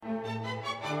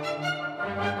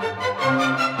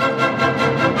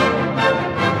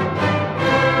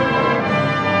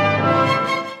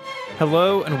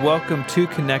Hello and welcome to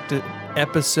Connected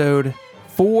episode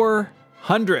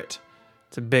 400.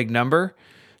 It's a big number.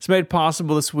 It's made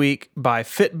possible this week by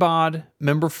Fitbod,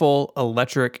 Memberful,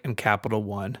 Electric, and Capital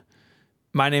One.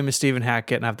 My name is Stephen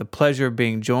Hackett, and I have the pleasure of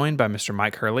being joined by Mr.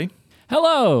 Mike Hurley.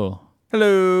 Hello.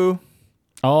 Hello.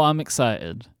 Oh, I'm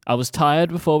excited. I was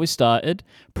tired before we started.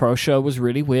 Pro Show was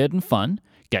really weird and fun.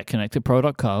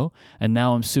 GetConnectedPro.co. And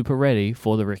now I'm super ready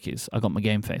for the Rickies. I got my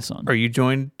game face on. Are you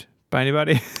joined by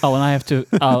anybody? Oh, and I have to...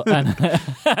 Oh, and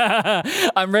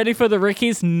I'm ready for the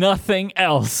Rickies. Nothing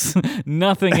else.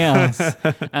 Nothing else.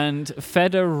 And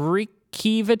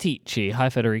Federici Vitici. Hi,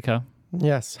 Federico.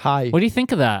 Yes, hi. What do you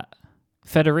think of that?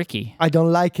 Federici. I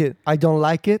don't like it.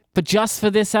 But just for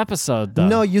this episode, though.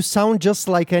 No, you sound just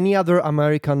like any other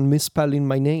American misspelling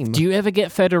my name. Do you ever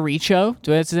get Federico?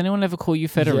 Does anyone ever call you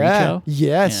Federico?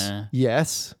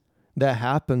 Yes. That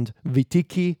happened.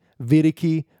 Vitiki,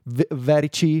 Viriki,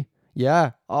 Verici.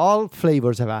 Yeah, all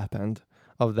flavors have happened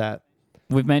of that.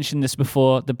 We've mentioned this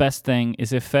before. The best thing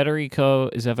is if Federico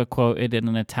is ever quoted in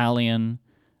an Italian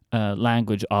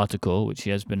language article, which he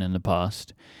has been in the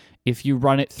past, if you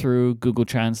run it through Google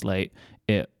Translate,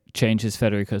 it changes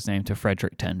Federico's name to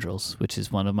Frederick Tendrils, which is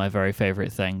one of my very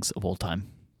favorite things of all time.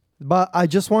 But I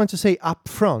just want to say up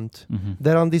front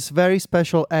that on this very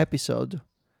special episode,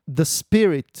 the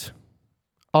spirit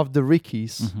of the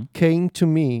Rickies came to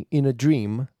me in a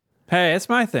dream. Hey, it's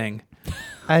my thing.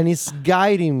 And is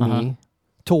guiding me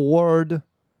toward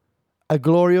a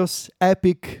glorious,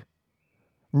 epic,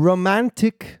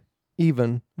 romantic,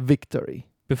 even victory.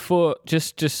 Before,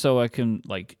 just so I can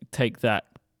take that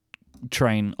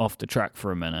train off the track for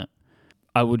a minute,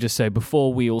 I will just say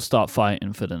before we all start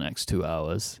fighting for the next 2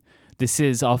 hours, this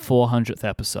is our 400th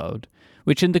episode,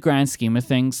 which in the grand scheme of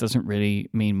things doesn't really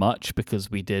mean much because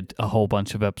we did a whole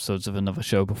bunch of episodes of another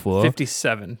show before.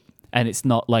 57. And it's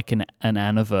not like an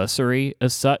anniversary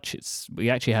as such. We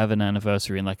actually have an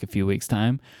anniversary in like a few weeks'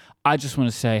 time. I just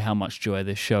want to say how much joy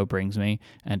this show brings me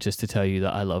and just to tell you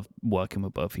that I love working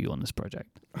with both of you on this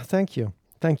project. Thank you.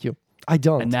 I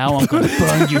don't. And now I'm going to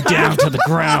burn you down to the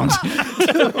ground.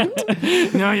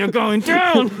 Now you're going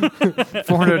down.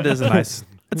 400 is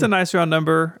it's a nice round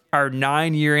number. Our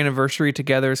 9-year anniversary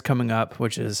together is coming up,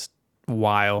 which is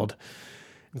wild.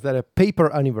 Is that a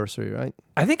paper anniversary, right?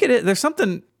 I think it is. There's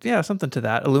something to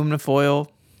that. Aluminum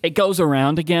foil. It goes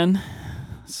around again.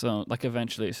 So,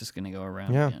 eventually it's just going to go around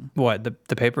again. What, the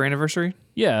paper anniversary?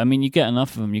 Yeah, I mean, you get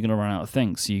enough of them, you're going to run out of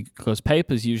things. Because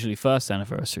paper's usually first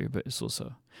anniversary, but it's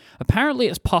also... Apparently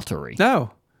it's pottery.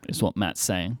 No. Is what Matt's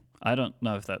saying. I don't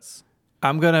know if that's...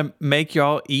 I'm going to make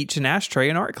y'all each an ashtray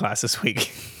in art class this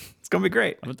week. It's going to be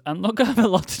great. I'm not going to have a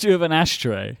lot to do with an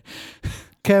ashtray.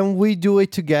 Can we do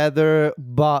it together,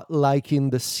 but like in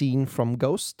the scene from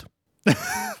Ghost?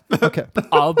 Okay.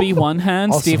 I'll be one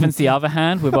hand, Awesome. Steven's the other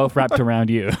hand. We're both wrapped around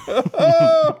you.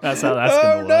 That's how that's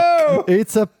going to work. No!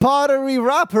 It's a pottery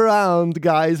wraparound,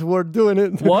 guys. We're doing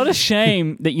it. What a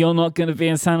shame that you're not going to be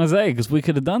in San Jose because we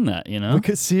could have done that, you know? We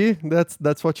could see,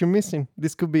 that's what you're missing.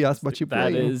 This could be us, but you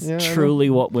play. That is truly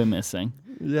what we're missing.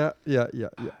 Yeah.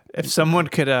 If someone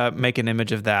could make an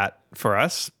image of that for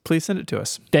us, please send it to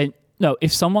us. No,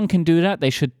 if someone can do that, they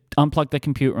should unplug their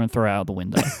computer and throw it out the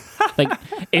window.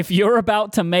 If you're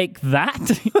about to make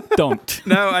that, don't.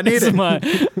 No, I need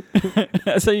it.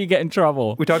 That's how you get in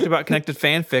trouble. We talked about connected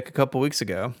fanfic a couple weeks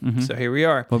ago, so here we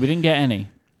are. But we didn't get any.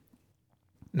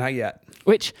 Not yet.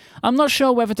 Which I'm not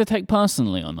sure whether to take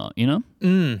personally or not, you know?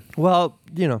 Well,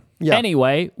 yeah.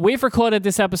 Anyway, we've recorded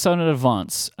this episode in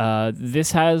advance.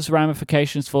 This has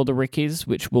ramifications for the Rickies,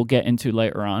 which we'll get into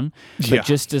later on. But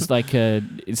just as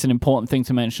it's an important thing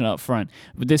to mention up front.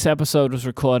 But this episode was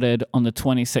recorded on the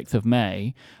 26th of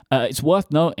May. It's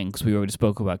worth noting, because we already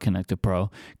spoke about Connected Pro.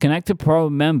 Connected Pro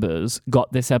members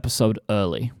got this episode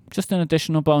early. Just an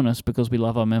additional bonus because we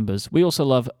love our members. We also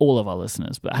love all of our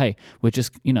listeners. But hey, we're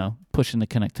just, pushing the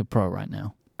Connected Pro right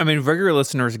now. I mean, regular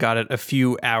listeners got it a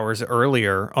few hours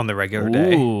earlier on the regular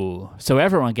day. Ooh, so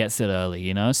everyone gets it early,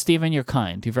 you know? Steven, you're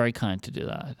kind. You're very kind to do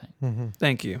that, I think.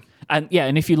 Thank you. And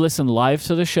if you listen live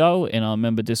to the show in our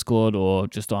member Discord or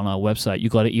just on our website, you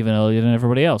got it even earlier than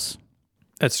everybody else.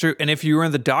 That's true. And if you were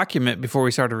in the document before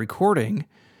we started recording,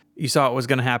 you saw it was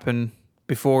going to happen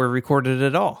before we recorded it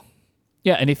at all.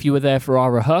 Yeah, and if you were there for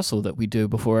our rehearsal that we do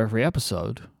before every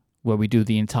episode, where we do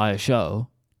the entire show,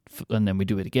 and then we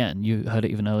do it again, you heard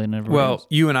it even earlier than everyone else. Well,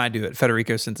 you and I do it.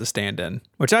 Federico sends a stand-in,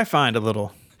 which I find a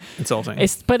little insulting.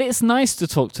 But it's nice to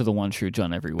talk to the one true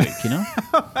John every week, you know?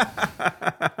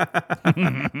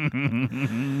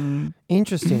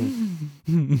 Interesting.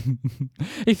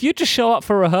 If you just show up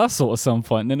for rehearsal at some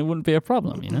point, then it wouldn't be a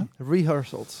problem, you know?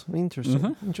 Rehearsals.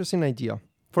 Interesting. Interesting idea.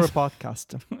 for a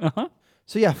podcast.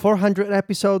 So yeah, 400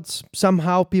 episodes.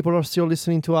 Somehow people are still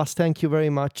listening to us. Thank you very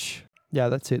much. Yeah,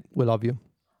 that's it. We love you.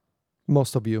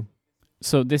 Most of you.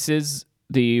 So this is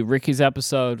the Rickies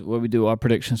episode where we do our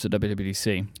predictions for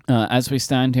WWDC. As we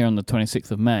stand here on the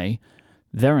 26th of May,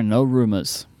 there are no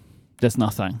rumors. There's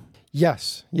nothing.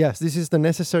 Yes, this is the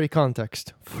necessary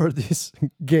context for this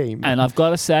game. And I've got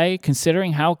to say,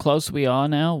 considering how close we are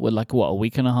now, we're like, a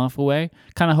week and a half away?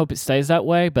 Kind of hope it stays that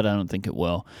way, but I don't think it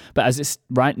will. But as it's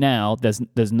right now,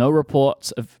 there's no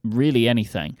reports of really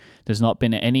anything. There's not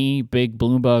been any big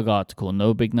Bloomberg article,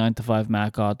 no big 9to5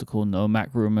 Mac article, no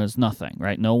Mac rumors, nothing,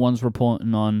 right? No one's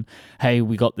reporting on, hey,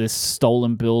 we got this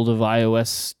stolen build of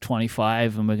iOS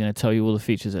 25 and we're going to tell you all the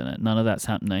features in it. None of that's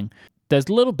happening. There's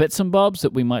little bits and bobs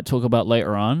that we might talk about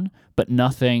later on, but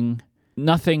nothing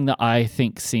that I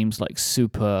think seems like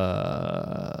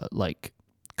super like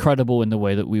credible in the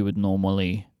way that we would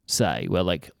normally say. Where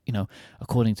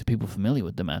according to people familiar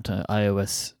with the matter,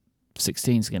 iOS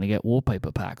 16 is going to get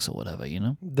wallpaper packs or whatever.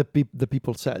 The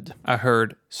people said. I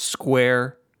heard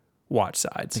square watch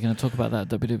sides. They're going to talk about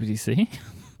that at WWDC.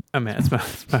 Oh man,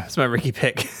 it's my Ricky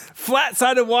pick.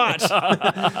 Flat-sided watch.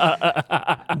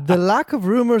 The lack of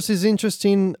rumors is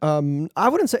interesting. I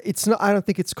wouldn't say it's not. I don't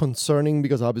think it's concerning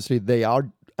because obviously they are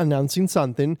announcing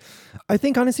something. I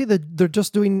think honestly that they're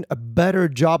just doing a better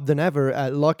job than ever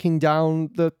at locking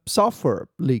down the software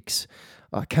leaks.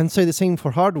 I can't say the same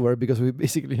for hardware because we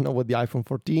basically know what the iPhone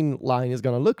 14 line is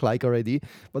going to look like already,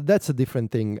 but that's a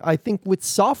different thing. I think with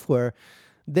software,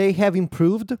 they have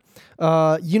improved.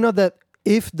 That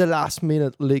if the last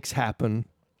minute leaks happen,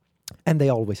 and they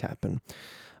always happen,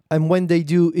 and when they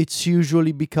do, it's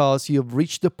usually because you've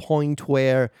reached the point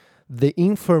where the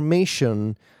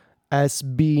information has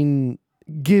been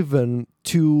given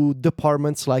to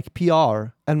departments like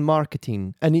PR and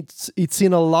marketing, and it's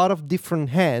in a lot of different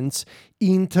hands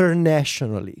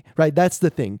internationally, right? That's the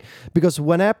thing. Because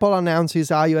when Apple announces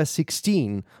iOS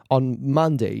 16 on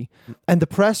Monday and the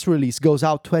press release goes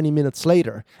out 20 minutes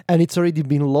later and it's already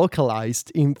been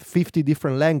localized in 50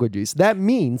 different languages, that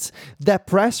means that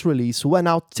press release went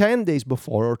out 10 days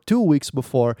before or 2 weeks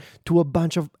before to a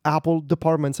bunch of Apple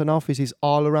departments and offices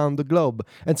all around the globe.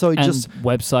 And so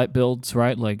website builds,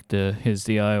 right? Like the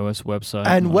iOS website.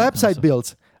 And website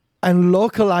builds. And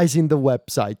localizing the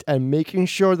website and making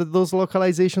sure that those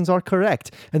localizations are correct.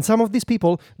 And some of these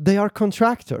people, they are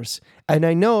contractors. And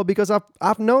I know because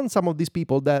I've known some of these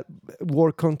people that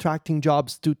were contracting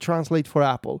jobs to translate for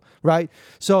Apple, right?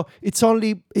 So it's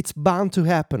bound to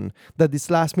happen that this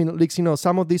last minute leaks,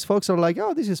 some of these folks are like,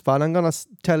 oh, this is fun. I'm going to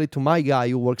tell it to my guy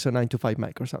who works at 9to5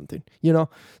 Mac or something,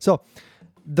 So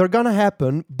they're going to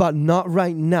happen, but not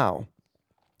right now.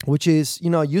 Which is,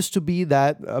 used to be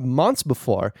that months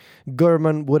before,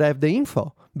 Gurman would have the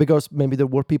info because maybe there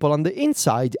were people on the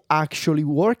inside actually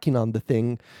working on the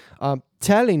thing,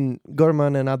 telling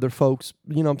Gurman and other folks,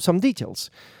 some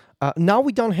details. Now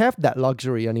we don't have that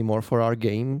luxury anymore for our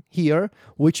game here,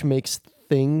 which makes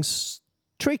things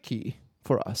tricky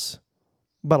for us,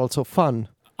 but also fun.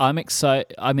 I'm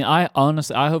excited. I mean, I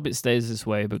hope it stays this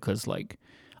way because,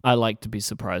 I like to be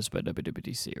surprised by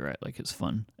WWDC, right? It's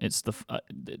fun. It's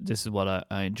this is what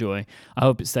I enjoy. I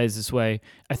hope it stays this way.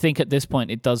 I think at this point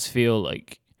it does feel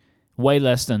like way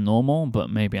less than normal,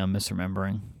 but maybe I'm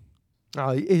misremembering.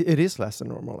 It is less than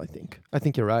normal, I think. I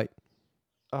think you're right.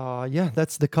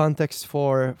 That's the context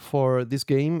for this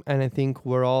game, and I think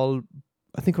we're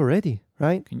ready,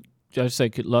 right? I just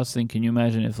say last thing, can you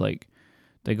imagine if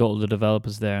they got all the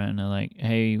developers there and they're like,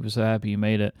 hey, we're so happy you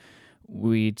made it.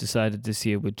 We decided this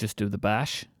year we'd just do the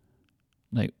bash.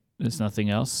 There's nothing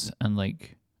else. And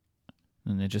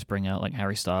they just bring out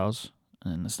Harry Styles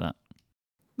and that's that.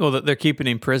 Well, they're keeping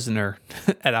him prisoner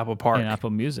at Apple Park. In Apple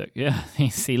Music, yeah.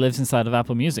 He lives inside of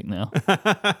Apple Music now.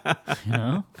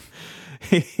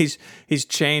 He's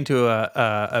chained to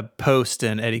a post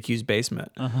in Eddie Q's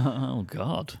basement. Oh,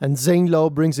 God. And Zane Lowe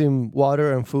brings him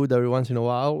water and food every once in a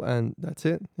while, and that's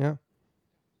it, yeah.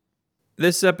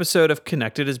 This episode of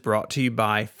Connected is brought to you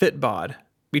by Fitbod.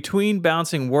 Between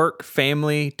balancing work,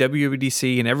 family,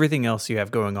 WWDC, and everything else you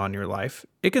have going on in your life,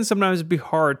 it can sometimes be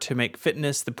hard to make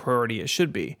fitness the priority it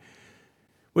should be.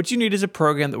 What you need is a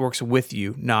program that works with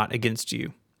you, not against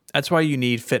you. That's why you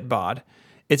need Fitbod.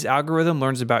 Its algorithm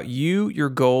learns about you, your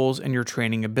goals, and your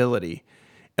training ability,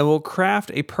 and will craft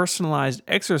a personalized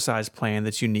exercise plan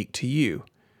that's unique to you.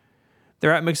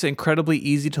 Their app makes it incredibly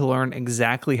easy to learn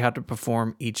exactly how to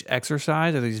perform each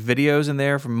exercise. There's these videos in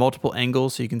there from multiple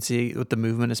angles so you can see what the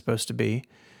movement is supposed to be.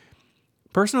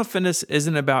 Personal fitness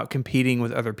isn't about competing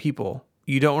with other people.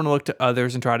 You don't want to look to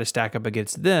others and try to stack up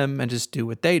against them and just do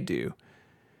what they do.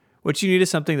 What you need is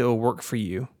something that will work for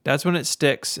you. That's when it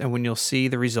sticks and when you'll see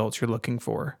the results you're looking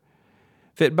for.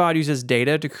 Fitbod uses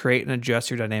data to create and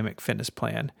adjust your dynamic fitness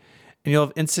plan. And you'll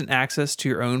have instant access to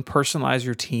your own personalized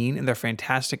routine in their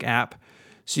fantastic app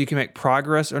so you can make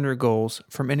progress on your goals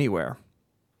from anywhere.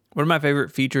 One of my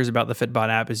favorite features about the Fitbod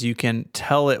app is you can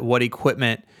tell it what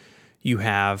equipment you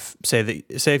have, say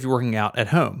if you're working out at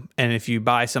home. And if you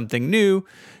buy something new,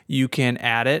 you can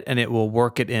add it and it will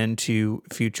work it into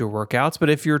future workouts.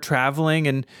 But if you're traveling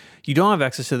and you don't have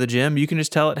access to the gym, you can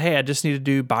just tell it, hey, I just need to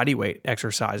do body weight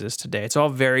exercises today. It's all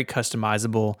very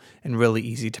customizable and really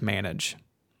easy to manage.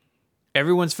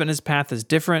 Everyone's fitness path is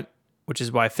different, which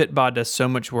is why Fitbod does so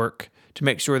much work to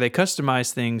make sure they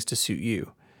customize things to suit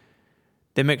you.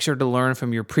 They make sure to learn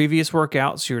from your previous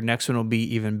workouts so your next one will be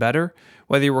even better,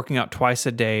 whether you're working out twice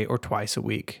a day or twice a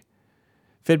week.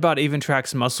 Fitbod even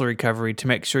tracks muscle recovery to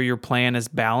make sure your plan is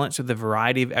balanced with a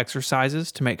variety of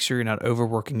exercises to make sure you're not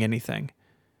overworking anything.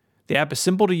 The app is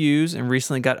simple to use and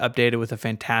recently got updated with a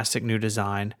fantastic new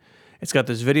design. It's got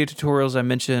those video tutorials I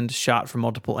mentioned, shot from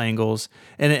multiple angles,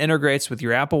 and it integrates with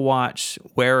your Apple Watch,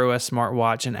 Wear OS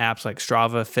smartwatch, and apps like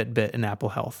Strava, Fitbit, and Apple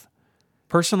Health.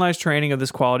 Personalized training of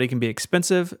this quality can be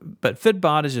expensive, but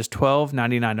Fitbod is just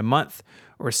 $12.99 a month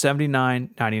or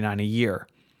 $79.99 a year.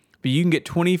 But you can get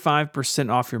 25%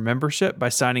 off your membership by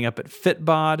signing up at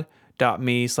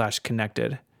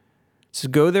fitbod.me/connected. So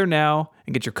go there now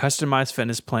and get your customized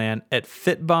fitness plan at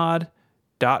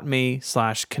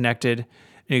fitbod.me/connected, and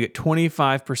you get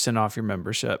 25% off your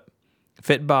membership.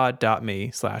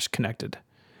 fitbod.me/connected.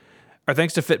 Our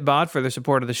thanks to Fitbod for their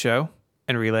support of the show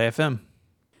and Relay FM.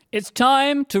 It's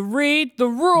time to read the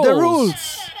rules. The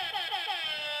rules.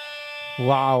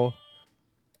 Wow.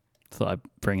 Thought I'd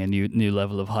bring a new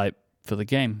level of hype for the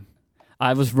game.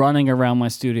 I was running around my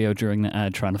studio during the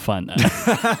ad trying to find that.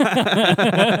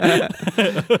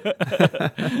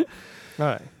 All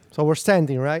right. So we're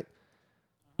standing, right?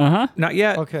 Uh-huh. Not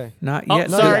yet. Okay. Not Oh, yet.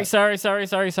 sorry.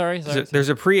 There's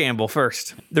a preamble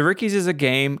first. The Rickies is a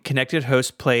game connected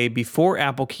hosts play before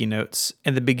Apple keynotes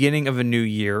and the beginning of a new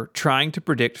year, trying to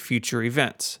predict future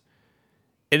events.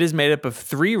 It is made up of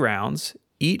 3 rounds.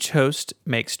 Each host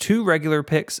makes 2 regular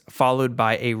picks followed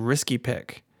by a risky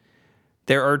pick.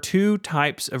 There are 2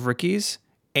 types of Rickies: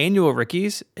 annual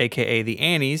Rickies, aka the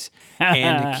Annies,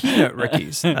 and keynote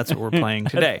Rickies. That's what we're playing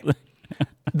today.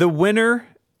 The winner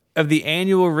of the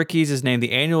annual Rickies is named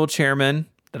the annual chairman.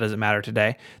 That doesn't matter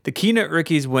today. The keynote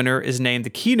Rickies winner is named the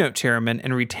keynote chairman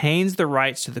and retains the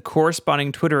rights to the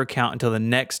corresponding Twitter account until the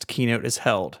next keynote is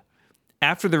held.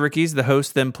 After the Rickies, the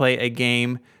hosts then play a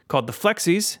game called the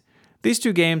Flexies. These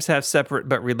 2 games have separate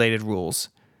but related rules.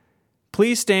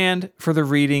 Please stand for the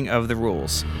reading of the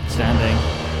rules. Standing.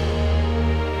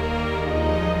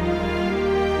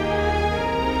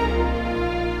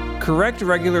 Correct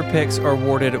regular picks are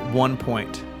awarded 1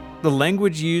 point. The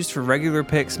language used for regular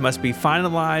picks must be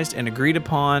finalized and agreed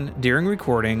upon during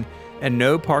recording, and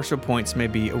no partial points may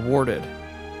be awarded.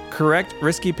 Correct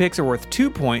risky picks are worth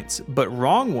 2 points, but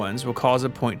wrong ones will cause a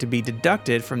point to be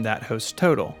deducted from that host's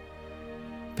total.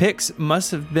 Picks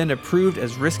must have been approved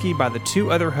as risky by the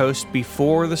 2 other hosts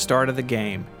before the start of the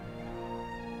game.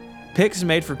 Picks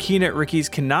made for keynote Rickies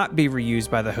cannot be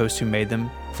reused by the host who made them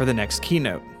for the next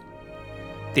keynote.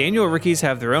 The annual Rickies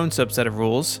have their own subset of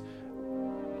rules.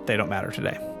 They don't matter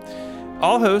today.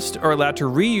 All hosts are allowed to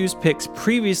reuse picks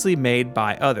previously made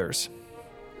by others.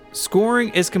 Scoring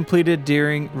is completed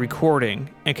during recording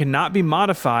and cannot be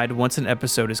modified once an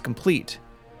episode is complete.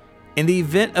 In the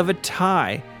event of a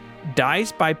tie,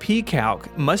 dice by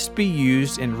pCalc must be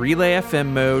used in Relay FM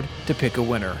mode to pick a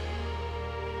winner.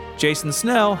 Jason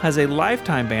Snell has a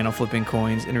lifetime ban on flipping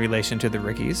coins in relation to the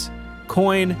Rickies.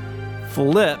 Coin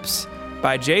flips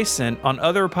by Jason on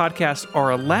other podcasts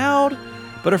are allowed,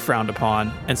 but are frowned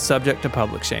upon and subject to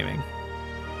public shaming.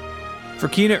 For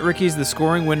Keynote Rickies, the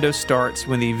scoring window starts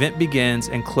when the event begins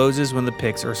and closes when the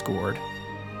picks are scored.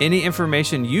 Any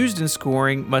information used in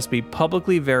scoring must be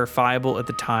publicly verifiable at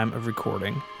the time of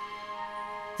recording.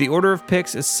 The order of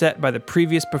picks is set by the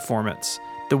previous performance.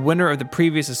 The winner of the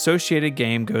previous associated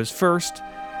game goes first.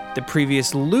 The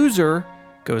previous loser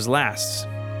goes last.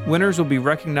 Winners will be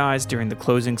recognized during the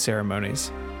closing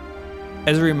ceremonies.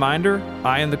 As a reminder,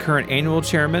 I am the current annual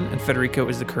chairman and Federico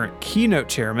is the current keynote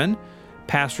chairman.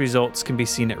 Past results can be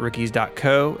seen at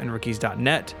rickies.co and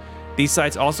rickies.net. These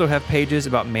sites also have pages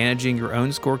about managing your own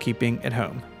scorekeeping at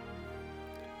home.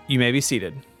 You may be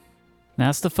seated.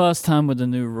 That's the first time with the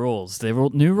new rules. The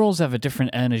new rules have a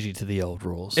different energy to the old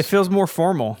rules. It feels more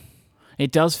formal.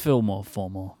 It does feel more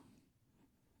formal.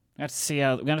 We have to see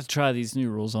how we're gonna have to try these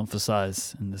new rules on for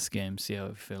size in this game. See how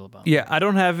we feel about. Yeah, I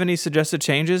don't have any suggested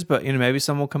changes, but maybe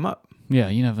some will come up. Yeah,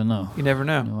 you never know. You never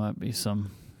know. There might be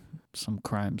some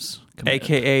crimes committed.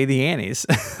 AKA the Annies.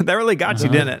 That really got you,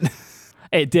 didn't it?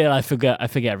 It did. I forget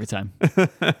every time.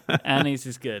 Annie's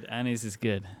is good.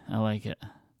 I like it.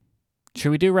 Should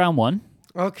we do round 1?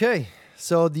 Okay.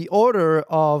 So the order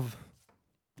of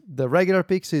the regular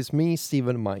picks is me,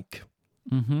 Steven, Mike.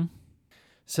 Mm-hmm.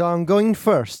 So I'm going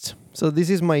first. So this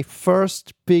is my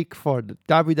first pick for the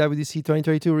WWDC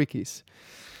 2022 Rickies.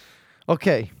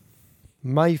 Okay.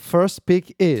 My first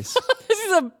pick is... This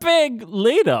is a big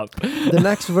lead up. The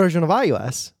next version of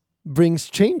iOS brings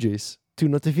changes to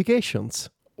notifications.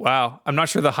 Wow. I'm not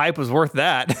sure the hype was worth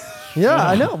that. Yeah,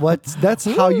 I know. But that's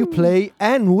how you play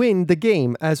and win the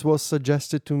game, as was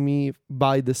suggested to me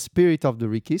by the spirit of the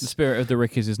Rickies. The spirit of the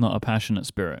Rickies is not a passionate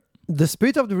spirit. The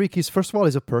spirit of the Rickies, first of all,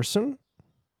 is a person.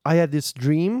 I had this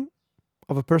dream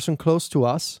of a person close to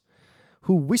us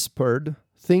who whispered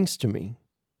things to me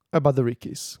about the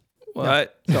Rickies.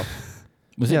 What? Yeah. So,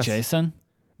 Was it Jason?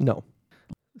 No.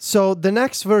 So the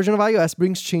next version of iOS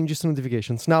brings changes to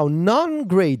notifications. Now,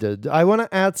 non-graded, I want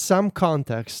to add some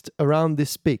context around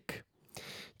this pick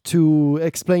to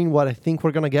explain what I think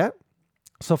we're going to get.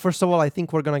 So first of all, I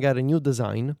think we're going to get a new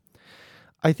design.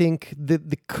 I think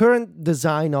the current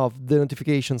design of the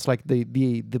notifications, like the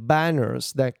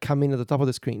banners that come in at the top of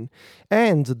the screen,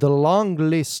 and the long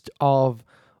list of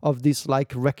these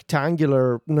like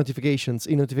rectangular notifications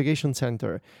in Notification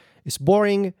Center is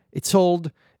boring, it's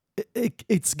old,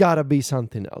 it's gotta be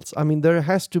something else. I mean, there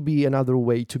has to be another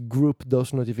way to group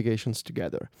those notifications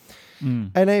together.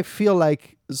 And I feel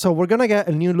like, so we're gonna get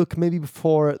a new look maybe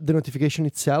for the notification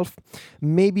itself,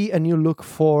 maybe a new look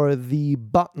for the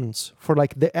buttons, for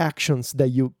like the actions that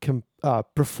you can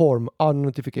perform on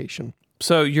notification.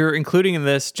 So you're including in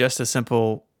this just a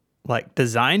simple like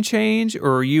design change,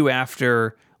 or are you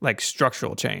after like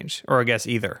structural change, or I guess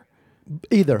either?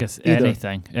 Either.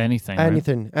 Anything. Anything.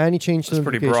 Right? Any change to That's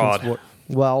pretty notifications. broad.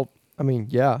 Well, I mean,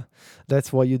 yeah,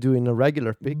 that's what you do in a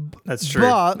regular pick. That's true.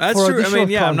 But That's for true. I additional mean,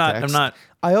 yeah, I'm context, not.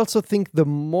 I also think the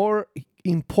more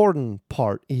important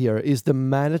part here is the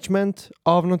management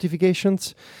of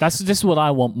notifications. This is what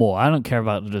I want more. I don't care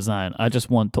about the design. I just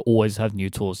want to always have new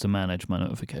tools to manage my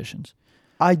notifications.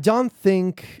 I don't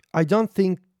think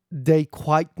they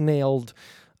quite nailed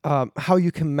how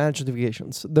you can manage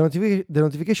notifications. The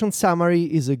notification summary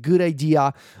is a good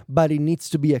idea, but it needs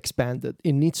to be expanded.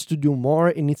 It needs to do more.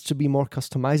 It needs to be more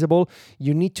customizable.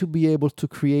 You need to be able to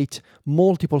create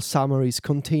multiple summaries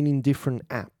containing different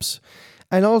apps.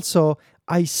 And also,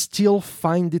 I still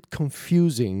find it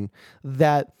confusing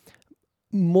that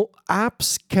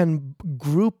apps can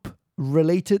group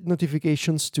related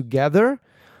notifications together,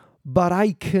 but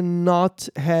I cannot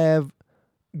have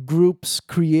groups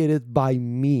created by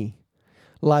me.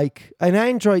 Like, and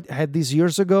Android had this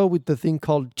years ago with the thing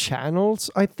called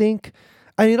channels, I think.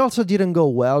 And it also didn't go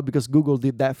well because Google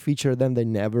did that feature, then they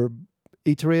never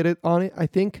iterated on it, I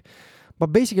think.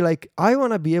 But basically, like, I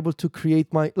want to be able to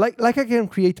create my, like I can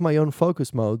create my own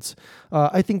focus modes.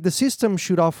 I think the system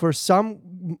should offer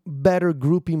some better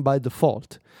grouping by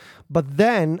default. But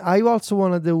then I also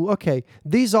want to do, okay,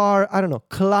 these are, I don't know,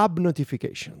 club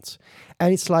notifications.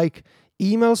 And it's like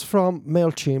emails from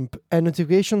MailChimp and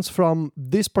notifications from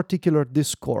this particular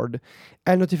Discord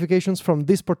and notifications from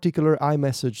this particular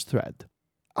iMessage thread.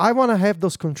 I want to have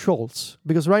those controls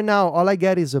because right now all I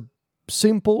get is a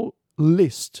simple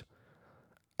list.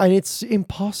 And it's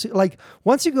impossible. Like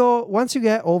once you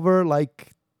get over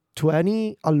like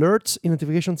 20 alerts in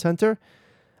Notification Center,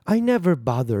 I never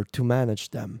bother to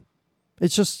manage them.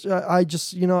 It's just,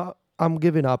 I'm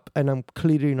giving up and I'm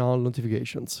clearing all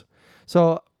notifications.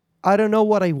 So I don't know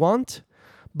what I want,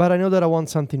 but I know that I want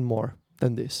something more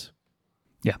than this.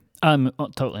 Yeah, I'm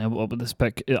totally on board with this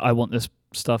pick. I want this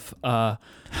stuff. How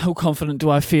confident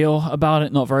do I feel about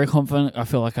it? Not very confident. I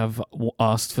feel like I've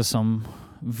asked for some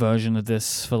version of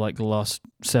this for like the last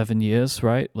 7 years,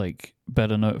 right? Like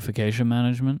better notification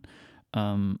management.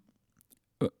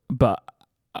 But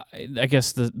I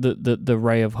guess the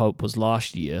ray of hope was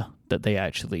last year that they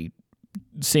actually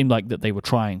seemed like that they were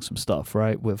trying some stuff,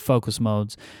 right? With focus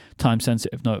modes,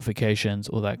 time-sensitive notifications,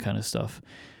 all that kind of stuff.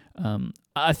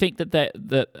 I think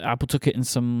that Apple took it in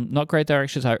some not great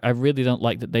directions. I really don't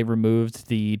like that they removed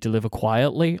the deliver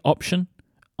quietly option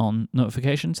on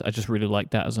notifications. I just really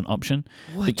like that as an option.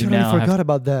 I totally forgot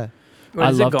about that.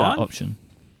 I love that option.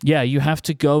 Yeah, you have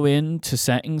to go into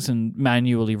settings and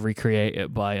manually recreate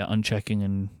it by unchecking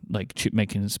and like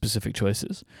making specific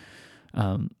choices.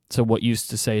 So what used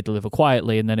to say deliver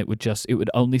quietly, and then it would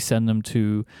only send them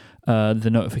to the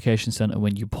notification center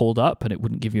when you pulled up, and it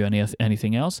wouldn't give you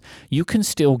anything else. You can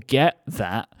still get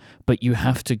that, but you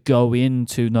have to go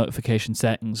into notification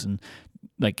settings and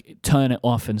like turn it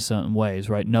off in certain ways,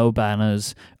 right? No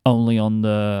banners, only on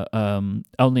the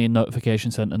only in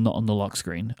notification center, not on the lock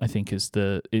screen, I think is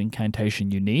the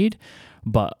incantation you need.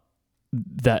 But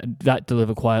that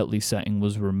deliver quietly setting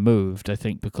was removed, I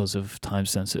think, because of time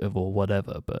sensitive or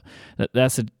whatever. But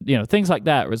that's things like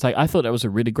that. Where it's like I thought that was a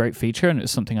really great feature, and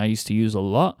it's something I used to use a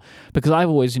lot because I've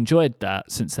always enjoyed that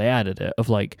since they added it. Of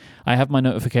like I have my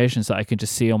notifications that I can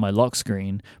just see on my lock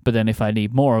screen, but then if I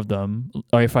need more of them,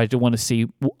 or if I do want to see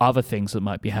other things that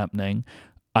might be happening,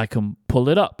 I can pull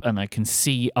it up and I can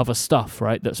see other stuff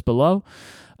right that's below.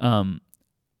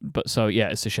 But so yeah,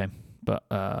 it's a shame, but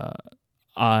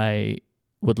I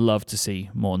would love to see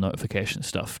more notification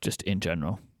stuff just in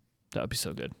general. That would be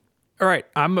so good. All right,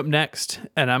 I'm up next,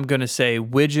 and I'm going to say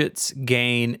widgets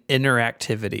gain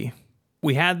interactivity.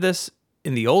 We had this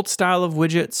in the old style of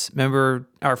widgets. Remember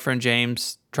our friend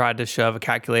James tried to shove a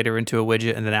calculator into a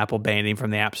widget, and then Apple banned him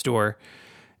from the App Store.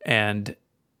 And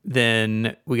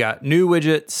then we got new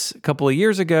widgets a couple of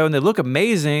years ago, and they look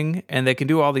amazing, and they can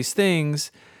do all these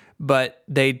things, but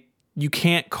you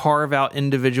can't carve out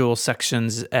individual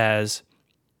sections as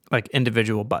like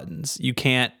individual buttons. You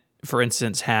can't, for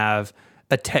instance, have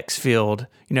a text field.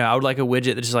 I would like a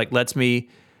widget that just like lets me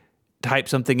type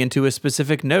something into a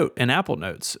specific note in Apple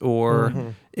Notes,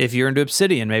 or if you're into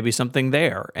Obsidian, maybe something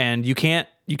there. And you can't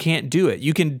do it.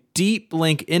 You can deep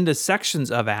link into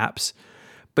sections of apps,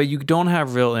 but you don't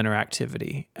have real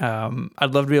interactivity.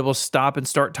 I'd love to be able to stop and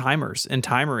start timers in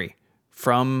Timery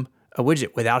from a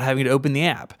widget without having to open the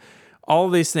app. All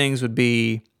of these things would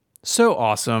be so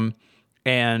awesome.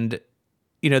 And,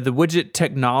 the widget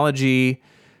technology,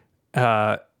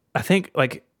 I think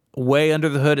like way under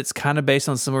the hood, it's kind of based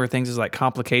on similar things as like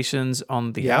complications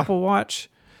on the Apple Watch.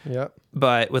 Yeah.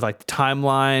 But with like the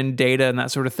timeline data and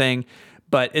that sort of thing.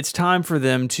 But it's time for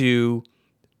them to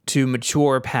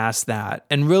mature past that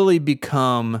and really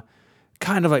become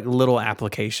kind of like little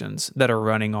applications that are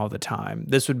running all the time.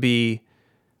 This would be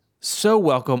so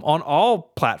welcome on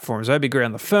all platforms. That'd be great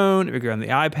on the phone. It'd be great on the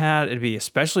iPad. It'd be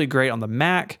especially great on the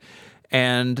Mac.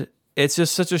 And it's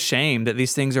just such a shame that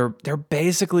these things they're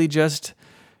basically just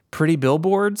pretty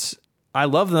billboards. I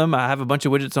love them. I have a bunch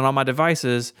of widgets on all my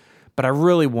devices, but I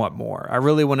really want more. I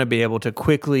really want to be able to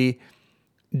quickly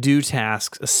do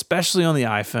tasks, especially on the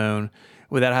iPhone,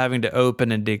 without having to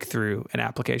open and dig through an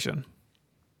application.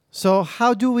 So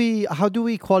how do we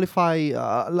qualify,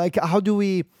 how do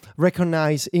we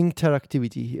recognize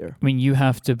interactivity here? I mean, you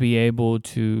have to be able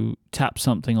to tap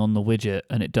something on the widget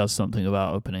and it does something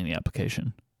about opening the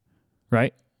application,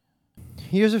 right?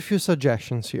 Here's a few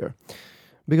suggestions here.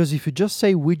 Because if you just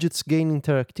say widgets gain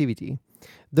interactivity,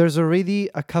 there's already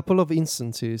a couple of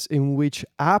instances in which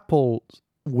Apple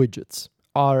widgets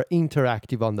are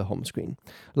interactive on the home screen,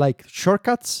 like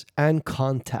shortcuts and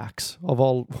contacts of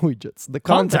all widgets. The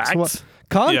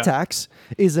contacts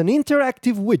is an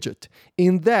interactive widget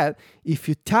in that if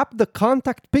you tap the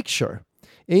contact picture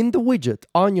in the widget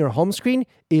on your home screen,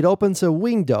 it opens a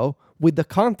window with the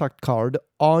contact card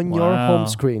on your home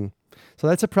screen. So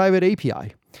that's a private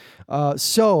API.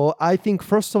 So I think,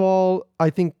 first of all,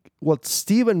 what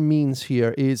Steven means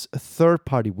here is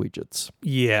third-party widgets.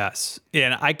 Yes.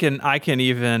 And I can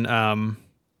even,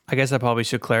 I guess I probably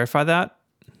should clarify that.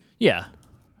 Yeah.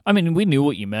 I mean, we knew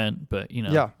what you meant, but,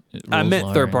 Yeah. I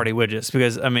meant third-party widgets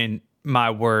because, I mean, my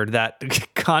word, that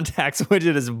contacts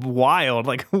widget is wild.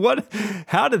 Like, what?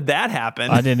 How did that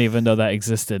happen? I didn't even know that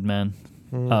existed, man.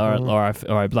 Or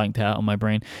I blanked out on my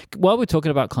brain. While we're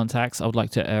talking about contacts, I would like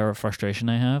to air a frustration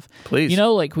I have. Please.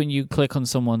 Like when you click on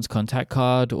someone's contact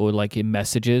card or like in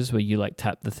messages where you like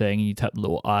tap the thing and you tap the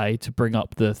little I to bring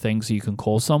up the thing so you can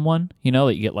call someone,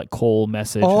 that you get like call,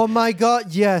 message. Oh my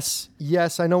God, yes.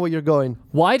 Yes, I know where you're going.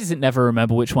 Why does it never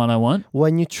remember which one I want?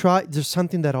 When you try, there's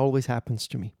something that always happens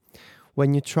to me.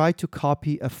 When you try to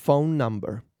copy a phone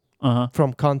number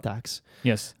from contacts.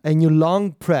 Yes. And you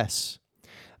long press,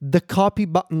 the copy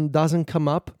button doesn't come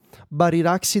up, but it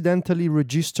accidentally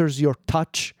registers your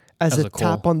touch as a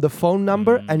tap on the phone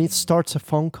number, and it starts a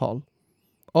phone call.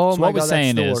 Oh so my what God, we're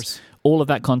saying that's the is worst. All of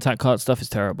that contact card stuff is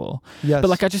terrible. Yes.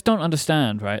 But I just don't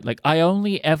understand, right? Like I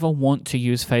only ever want to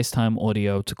use FaceTime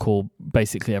audio to call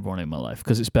basically everyone in my life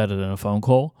because it's better than a phone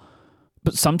call.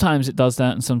 But sometimes it does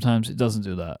that and sometimes it doesn't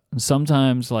do that. And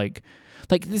sometimes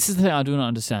Like, this is the thing I do not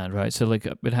understand, right? So, like,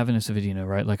 I've been having this video,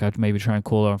 right? Like, I'd maybe try and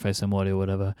call her on FaceTime audio or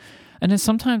whatever. And then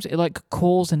sometimes it, like,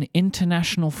 calls an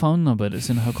international phone number that's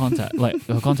in her contact, like,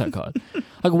 her contact card.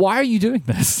 Like, why are you doing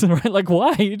this, right? Like,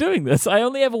 why are you doing this? I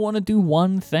only ever want to do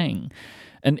one thing.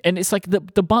 And it's like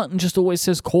the button just always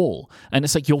says call. And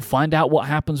it's like you'll find out what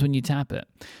happens when you tap it.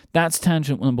 That's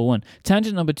tangent number 1.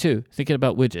 Tangent number 2, thinking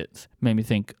about widgets, made me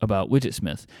think about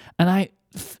Widgetsmith. And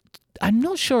I'm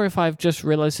not sure if I've just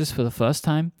realized this for the first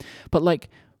time, but like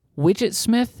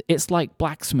Widgetsmith, it's like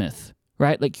blacksmith,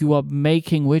 right? Like you are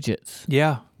making widgets.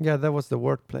 Yeah. Yeah, that was the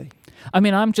wordplay. I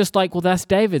mean, I'm just like, well, that's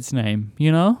David's name,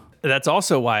 you know? That's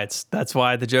also why that's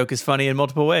why the joke is funny in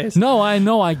multiple ways. No, I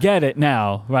know, I get it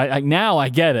now, right? Like now I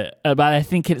get it, but I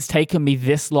think it's taken me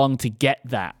this long to get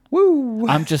that. Woo!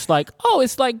 I'm just like, oh,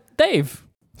 it's like Dave.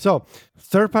 So,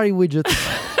 third-party widgets.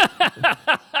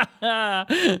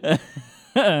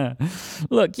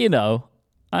 Look, you know,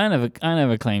 I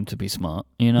never claimed to be smart,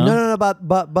 you know? No,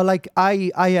 but like I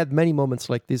had many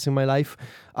moments like this in my life.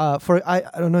 I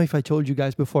don't know if I told you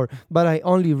guys before, but I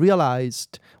only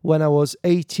realized when I was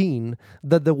 18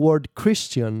 that the word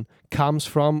Christian comes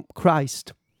from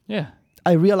Christ. Yeah.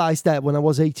 I realized that when I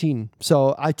was 18,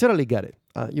 so I totally get it.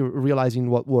 You're realizing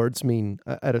what words mean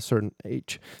at a certain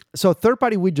age. So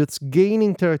third-party widgets gain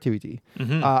interactivity.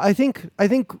 Mm-hmm. I think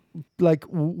like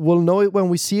we'll know it when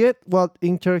we see it. What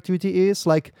interactivity is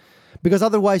like, because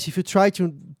otherwise, if you try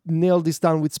to nail this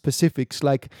down with specifics,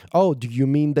 like, oh, do you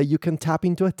mean that you can tap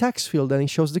into a text field and it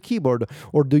shows the keyboard,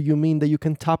 or do you mean that you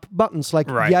can tap buttons? Like,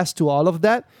 right. Yes to all of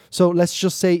that. So let's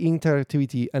just say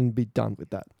interactivity and be done with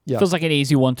that. Yeah, Feels like an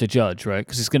easy one to judge, right?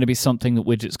 Because it's going to be something that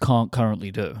widgets can't currently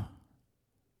do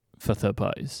for third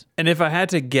parties. And if I had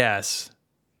to guess,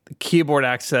 the keyboard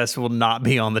access will not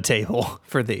be on the table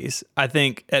for these. I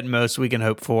think at most we can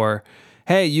hope for,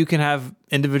 hey, you can have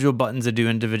individual buttons that do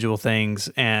individual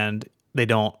things, and they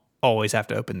don't always have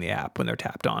to open the app when they're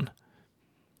tapped on.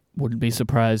 Wouldn't be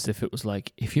surprised if it was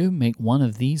like, if you make one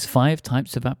of these 5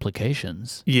 types of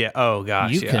applications, Yeah. Oh,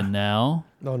 gosh. you can now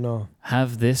no.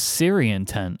 have this Siri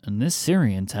intent, and this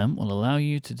Siri intent will allow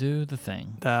you to do the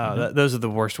thing. Those are the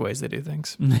worst ways they do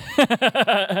things.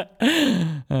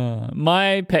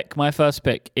 My first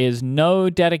pick is no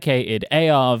dedicated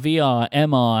AR, VR,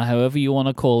 MR, however you want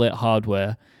to call it,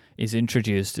 hardware is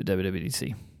introduced at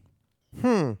WWDC.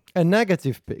 A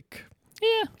negative pick.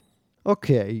 Yeah.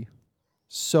 Okay.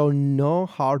 So no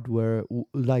hardware,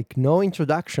 like no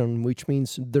introduction, which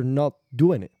means they're not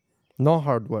doing it. No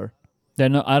hardware.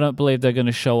 I don't believe they're going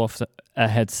to show off a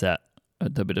headset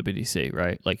at WWDC,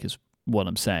 right? Like is what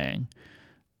I'm saying.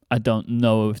 I don't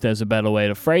know if there's a better way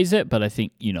to phrase it, but I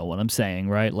think you know what I'm saying,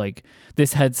 right? Like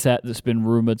this headset that's been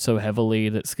rumored so heavily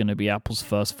that's going to be Apple's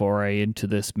first foray into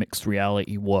this mixed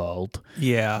reality world.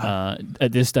 Yeah.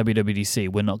 At this WWDC,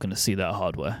 we're not going to see that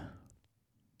hardware.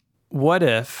 What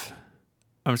if,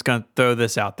 I'm just going to throw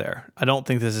this out there. I don't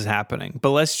think this is happening, but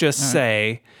let's just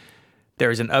say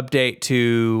there's an update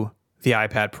to the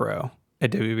iPad Pro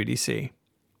at WWDC.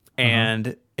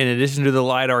 And in addition to the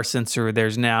LiDAR sensor,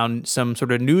 there's now some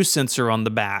sort of new sensor on the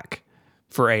back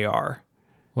for AR.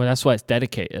 Well, that's why it's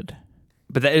dedicated.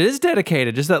 But it is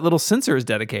dedicated. Just that little sensor is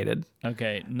dedicated.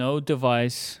 Okay, no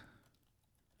device.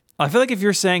 I feel like if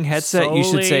you're saying headset, you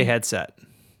should say Solely- headset.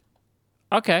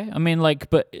 Okay, I mean, like,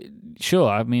 but sure.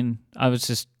 I mean,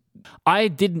 I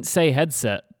didn't say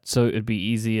headset, so it'd be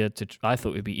easier to. I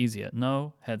thought it'd be easier.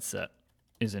 No headset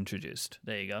is introduced.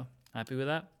 There you go. Happy with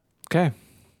that? Okay.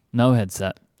 No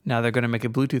headset. Now they're going to make a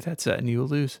Bluetooth headset and you will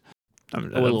lose. I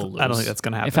don't think that's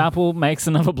going to happen. If Apple makes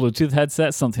another Bluetooth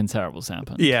headset, something terrible's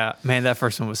happened. Yeah, man, that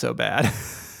first one was so bad.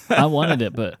 I wanted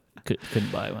it, but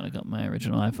couldn't buy it when I got my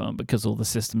original iPhone because all the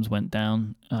systems went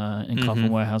down in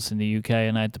Coffin Warehouse in the UK,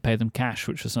 and I had to pay them cash,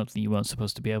 which was something you weren't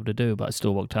supposed to be able to do, but I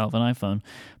still walked out of an iPhone.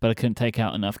 But I couldn't take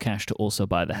out enough cash to also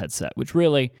buy the headset, which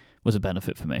really was a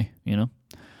benefit for me, you know?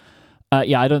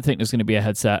 Yeah, I don't think there's going to be a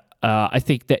headset. I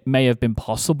think that may have been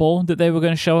possible that they were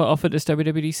going to show it off at this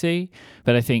WWDC,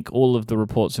 but I think all of the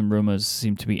reports and rumors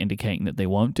seem to be indicating that they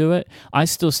won't do it. I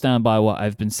still stand by what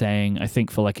I've been saying, I think,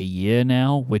 for like a year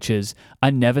now, which is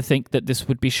I never think that this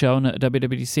would be shown at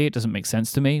WWDC. It doesn't make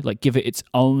sense to me. Like, give it its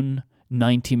own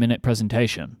 90-minute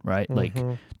presentation, right? Like,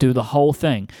 do the whole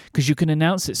thing, because you can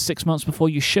announce it 6 months before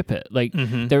you ship it. Like,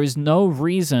 there is no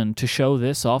reason to show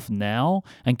this off now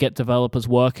and get developers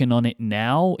working on it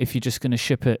now if you're just going to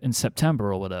ship it in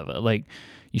September or whatever. Like,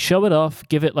 you show it off,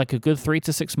 give it like a good 3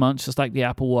 to 6 months, just like the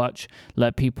Apple Watch,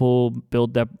 let people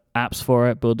build their apps for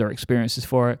it, build their experiences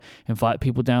for it, invite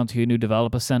people down to your new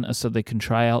developer center so they can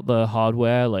try out the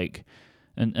hardware. Like,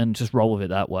 and just roll with it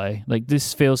that way. Like,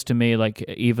 this feels to me like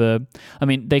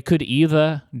they could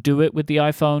either do it with the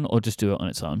iPhone or just do it on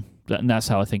its own. And that's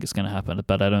how I think it's going to happen.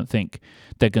 But I don't think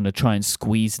they're going to try and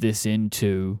squeeze this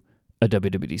into a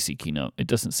WWDC keynote. It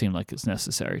doesn't seem like it's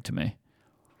necessary to me.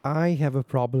 I have a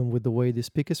problem with the way this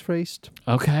pick is phrased.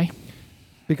 Okay.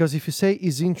 Because if you say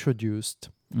is introduced,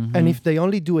 and if they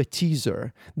only do a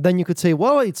teaser, then you could say,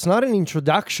 well, it's not an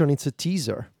introduction, it's a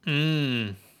teaser.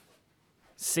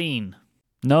 Seen.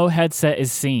 No headset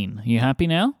is seen. You happy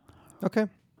now? Okay.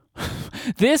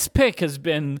 This pick has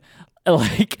been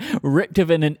like ripped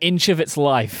within an inch of its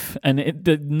life, and it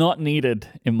did not needed,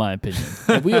 in my opinion.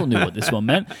 We all knew what this one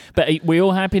meant, but we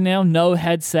all happy now? No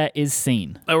headset is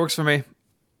seen. That works for me.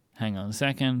 Hang on a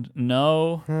second.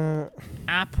 No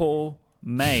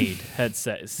Apple-made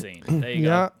headset is seen. There you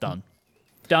go. Done.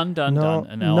 Done. And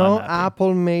now no I'm happy.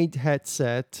 Apple-made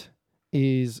headset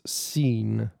is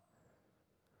seen.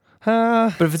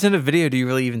 But if it's in a video, do you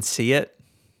really even see it?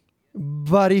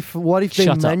 But what if they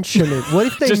Shut up. mention it? What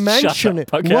if they Just mention shut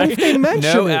it? up, okay? What if they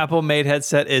mention No it? Apple-made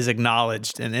headset is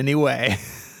acknowledged in any way.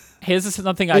 Here's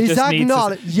something I Is just need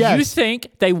to say. yes. You think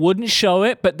they wouldn't show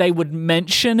it, but they would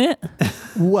mention it?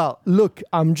 Well, look,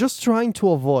 I'm just trying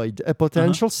to avoid a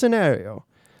potential scenario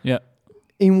Yeah.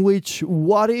 in which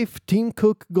what if Tim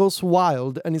Cook goes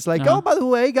wild and it's like, oh, by the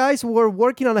way, guys, we're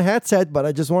working on a headset, but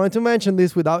I just wanted to mention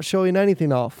this without showing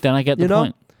anything off. Then I get the You know?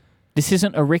 point. This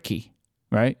isn't a Ricky,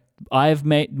 right?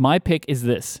 My pick is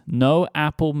this. No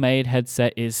Apple-made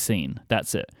headset is seen.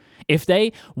 That's it. If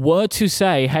they were to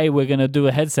say, hey, we're going to do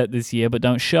a headset this year, but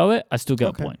don't show it, I still get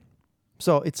a point.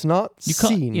 So it's not You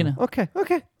can't, seen. you know. Okay.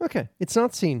 It's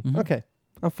not seen. Okay.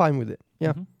 I'm fine with it.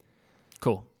 Yeah.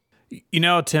 Cool. You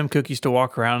know, Tim Cook used to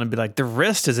walk around and be like, the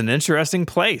wrist is an interesting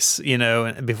place, you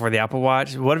know, before the Apple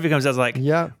Watch. What if he comes out like,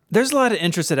 Yeah. there's a lot of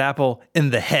interest at Apple in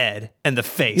the head and the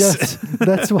face. Yes,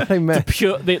 that's what I meant.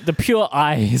 The pure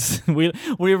eyes. We're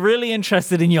really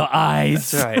interested in your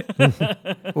eyes. That's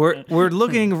right. we're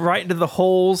looking right into the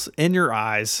holes in your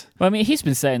eyes. Well, I mean, he's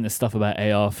been saying this stuff about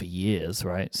AR for years,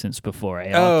 right? Since before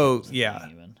AR. Oh, yeah.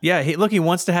 Yeah, he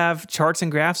wants to have charts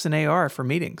and graphs in AR for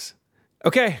meetings.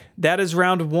 Okay, that is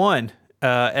round one.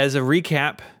 As a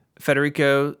recap,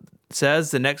 Federico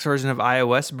says the next version of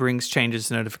iOS brings changes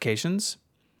to notifications.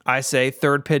 I say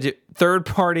third party Third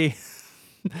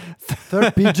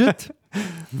pidget?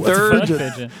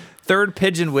 third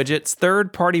pigeon widgets,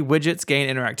 third party widgets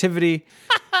gain interactivity.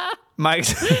 Mike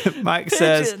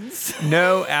says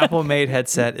no Apple made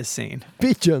headset is seen.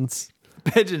 Pigeons.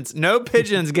 No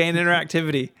pigeons gain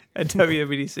interactivity at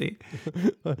WWDC.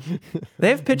 They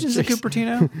have pigeons at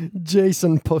Cupertino?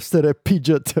 Jason posted a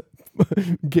Pidgeot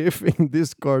GIF in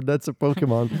Discord. That's a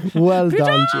Pokemon. Well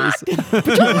done, Jason.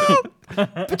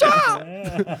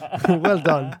 Well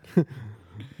done.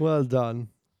 Well done.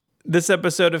 This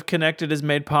episode of Connected is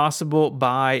made possible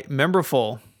by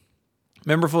Memberful.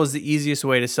 Memberful is the easiest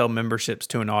way to sell memberships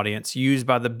to an audience used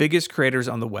by the biggest creators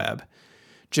on the web.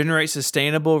 Generate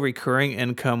sustainable recurring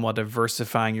income while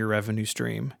diversifying your revenue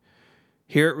stream.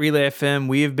 Here at Relay FM,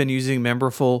 we have been using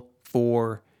Memberful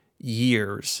for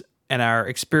years, and our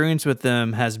experience with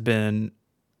them has been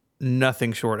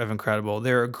nothing short of incredible.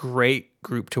 They're a great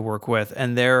group to work with,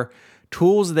 and their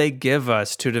tools they give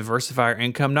us to diversify our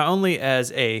income, not only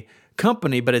as a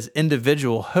company, but as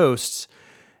individual hosts,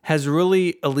 has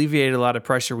really alleviated a lot of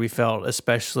pressure we felt,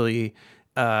 especially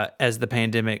as the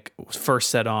pandemic first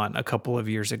set on a couple of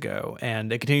years ago.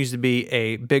 And it continues to be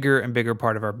a bigger and bigger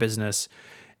part of our business.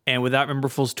 And without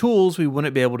Memberful's tools, we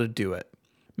wouldn't be able to do it.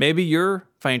 Maybe your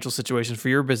financial situation for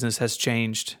your business has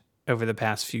changed over the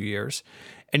past few years,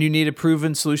 and you need a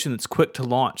proven solution that's quick to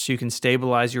launch so you can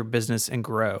stabilize your business and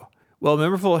grow. Well,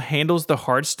 Memberful handles the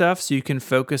hard stuff so you can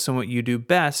focus on what you do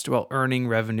best while earning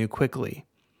revenue quickly,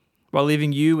 while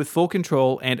leaving you with full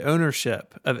control and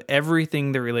ownership of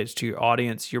everything that relates to your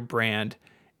audience, your brand,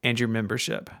 and your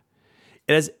membership.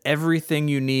 It has everything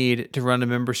you need to run a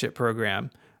membership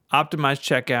program: optimized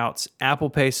checkouts,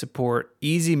 Apple Pay support,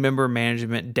 easy member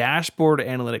management, dashboard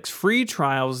analytics, free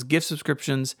trials, gift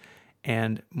subscriptions,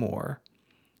 and more.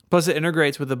 Plus, it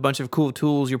integrates with a bunch of cool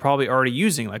tools you're probably already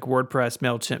using, like WordPress,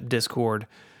 MailChimp, Discord,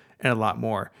 and a lot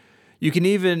more. You can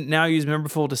even now use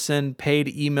Memberful to send paid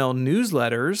email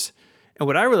newsletters. And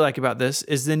what I really like about this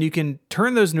is then you can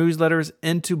turn those newsletters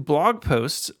into blog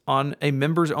posts on a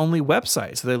members-only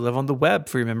website, so they live on the web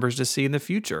for your members to see in the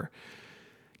future.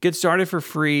 Get started for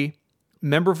free,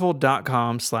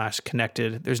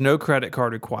 memberful.com/connected. There's no credit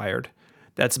card required.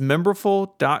 That's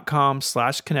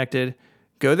memberful.com/connected.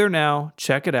 Go there now,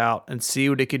 check it out, and see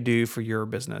what it could do for your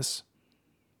business.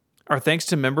 Our thanks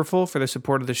to Memberful for their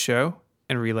support of the show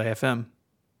and Relay FM.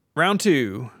 Round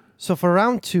 2. So for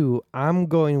round 2, I'm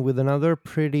going with another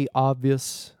pretty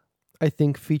obvious, I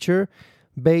think, feature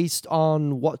based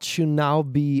on what should now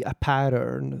be a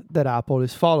pattern that Apple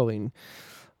is following.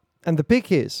 And the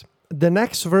pick is the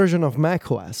next version of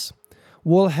macOS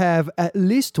will have at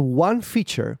least one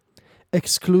feature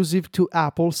exclusive to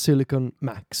Apple Silicon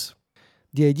Macs.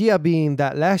 The idea being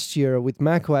that last year with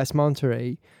macOS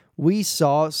Monterey, we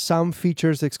saw some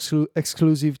features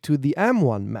exclusive to the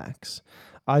M1 Macs.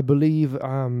 I believe the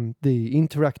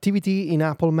interactivity in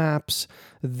Apple Maps,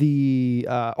 the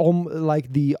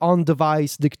the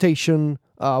on-device dictation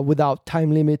without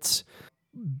time limits,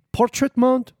 portrait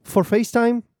mode for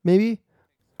FaceTime, maybe.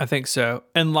 I think so.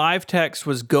 And live text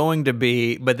was going to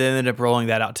be, but they ended up rolling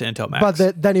that out to Intel Macs.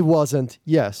 But then it wasn't.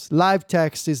 Yes, live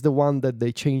text is the one that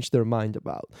they changed their mind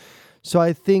about. So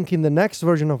I think in the next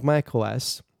version of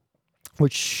macOS,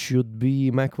 which should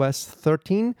be macOS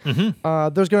 13,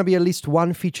 there's going to be at least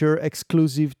one feature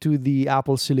exclusive to the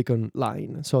Apple Silicon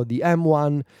line. So the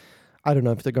M1, I don't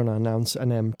know if they're going to announce an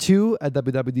M2 at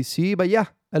WWDC, but yeah,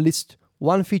 at least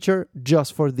one feature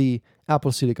just for the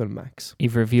Apple Silicon Macs.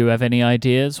 Either of you have any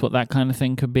ideas what that kind of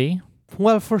thing could be?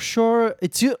 Well, for sure,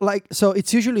 it's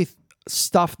usually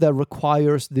stuff that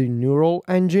requires the neural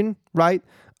engine, right?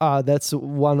 That's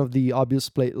one of the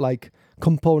obvious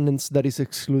components that is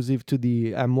exclusive to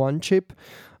the M1 chip.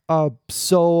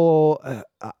 So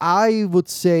I would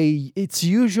say it's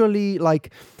usually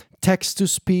like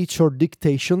text-to-speech or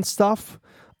dictation stuff,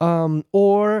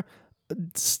 or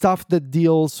stuff that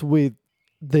deals with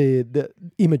the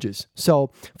images.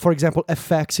 So, for example,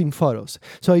 effects in photos.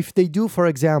 So if they do, for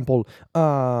example,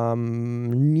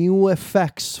 new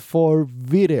effects for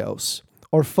videos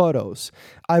or photos,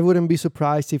 I wouldn't be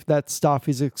surprised if that stuff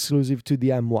is exclusive to the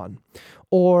M1.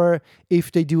 Or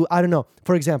if they do, I don't know,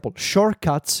 for example,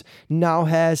 Shortcuts now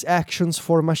has actions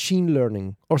for machine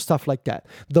learning or stuff like that.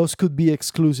 Those could be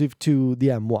exclusive to the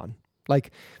M1.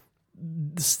 Like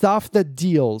stuff that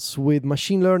deals with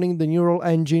machine learning, the neural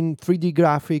engine, 3D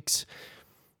graphics,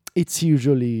 it's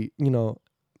usually,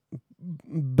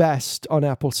 best on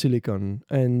Apple Silicon.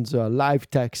 And live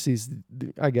text is,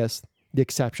 I guess, the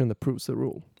exception that proves the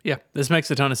rule. Yeah, this makes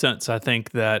a ton of sense. I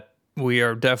think that we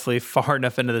are definitely far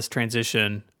enough into this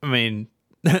transition. I mean,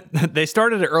 they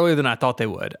started it earlier than I thought they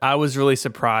would. I was really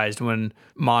surprised when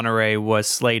Monterey was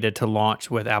slated to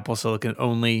launch with Apple Silicon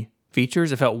only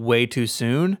features. It felt way too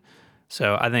soon.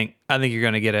 So I think you're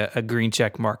going to get a green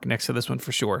check mark next to this one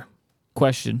for sure.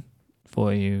 Question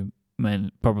for you,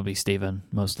 probably Stephen,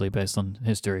 mostly based on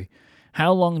history.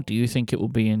 How long do you think it will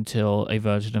be until a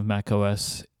version of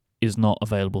macOS is not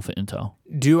available for Intel?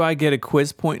 Do I get a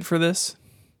quiz point for this?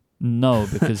 No,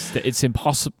 because it's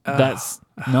impossible.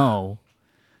 No.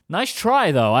 Nice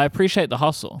try, though. I appreciate the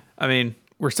hustle. I mean,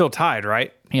 we're still tied,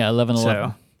 right? Yeah, 11-11.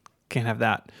 So, can't have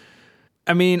that.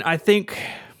 I mean, I think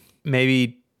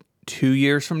maybe 2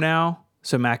 years from now,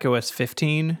 so macOS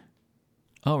 15.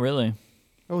 Oh, really?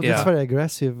 Oh, that's very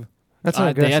aggressive. That's an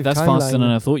aggressive Yeah, that's timeline. faster than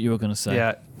I thought you were going to say.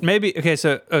 Yeah, maybe.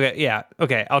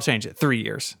 Okay, I'll change it. 3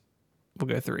 years. We'll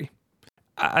go 3.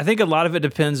 I think a lot of it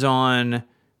depends on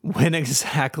when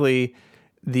exactly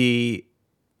the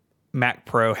Mac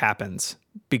Pro happens,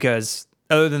 because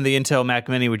other than the Intel Mac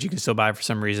Mini, which you can still buy for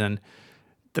some reason,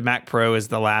 the Mac Pro is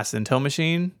the last Intel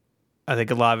machine. I think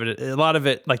a lot of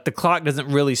it, like the clock doesn't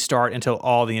really start until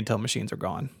all the Intel machines are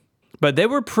gone. But they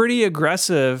were pretty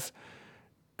aggressive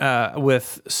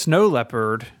with Snow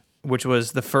Leopard, which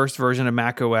was the first version of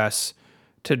macOS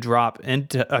to drop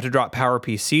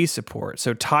PowerPC support.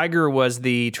 So Tiger was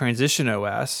the transition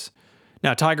OS.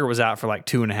 Now Tiger was out for like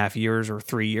 2.5 years or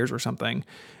 3 years or something,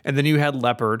 and then you had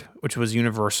Leopard, which was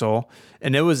universal,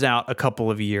 and it was out a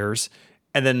couple of years,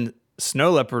 and then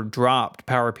Snow Leopard dropped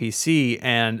PowerPC,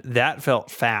 and that felt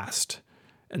fast.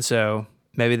 And so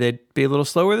maybe they'd be a little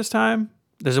slower this time.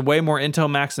 There's a way more Intel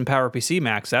Macs than PowerPC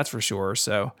Macs, that's for sure.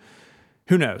 So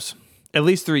who knows? At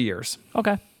least 3 years.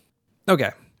 Okay.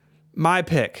 My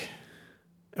pick,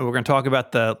 and we're going to talk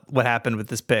about what happened with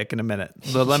this pick in a minute.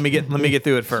 But let me get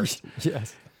through it first.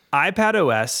 Yes.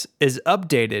 iPadOS is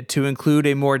updated to include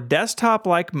a more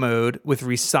desktop-like mode with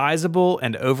resizable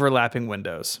and overlapping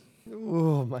windows.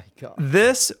 Oh my God.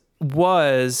 This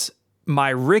was my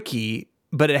Rickie,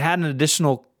 but it had an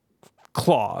additional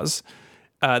clause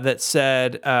that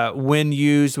said when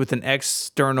used with an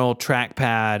external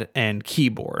trackpad and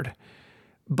keyboard.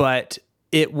 But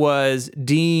it was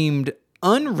deemed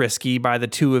unrisky by the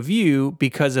two of you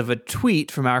because of a tweet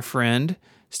from our friend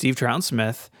Steve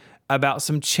Trouton-Smith about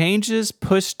some changes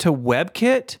pushed to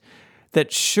WebKit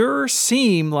that sure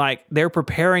seem like they're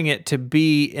preparing it to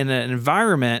be in an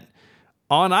environment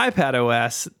on iPad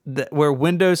OS where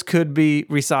windows could be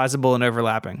resizable and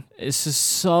overlapping. This is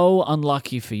so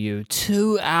unlucky for you.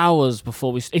 2 hours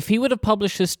before if he would have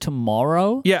published this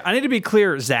tomorrow. Yeah, I need to be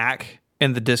clear, Zach,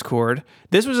 in the Discord.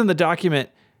 This was in the document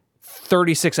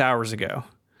 36 hours ago.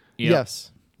 Yep.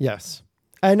 Yes.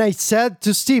 And I said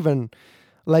to Steven,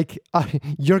 like,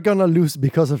 you're gonna lose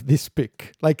because of this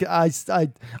pick. Like, I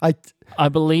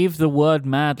believe the word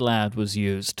 "mad lad" was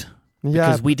used.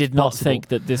 Because we did not think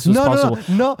that this was possible.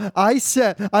 No. I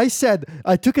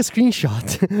took a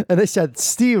screenshot and I said,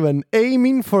 Steven,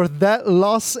 aiming for that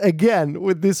loss again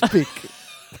with this pick.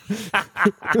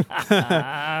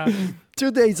 2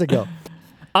 days ago.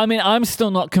 I mean, I'm still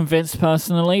not convinced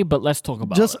personally, but let's talk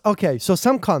about it. Okay, so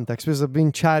some context, because I've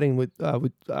been chatting with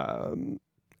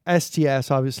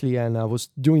STS, obviously, and I was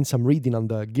doing some reading on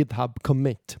the GitHub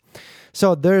commit.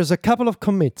 So there's a couple of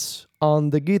commits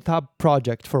on the GitHub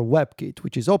project for WebKit,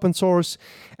 which is open source.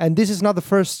 And this is not the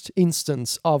first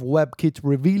instance of WebKit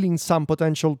revealing some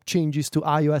potential changes to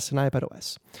iOS and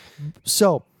iPadOS.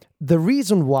 So the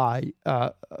reason why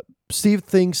Steve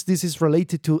thinks this is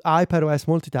related to iPadOS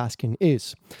multitasking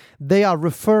is they are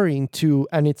referring to,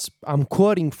 and I'm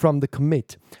quoting from the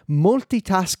commit,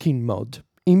 multitasking mode.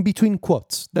 In between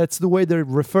quotes, that's the way they're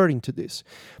referring to this.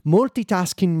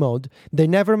 Multitasking mode, they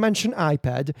never mention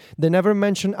iPad, they never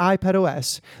mention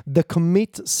iPadOS. The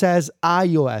commit says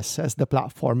iOS as the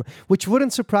platform, which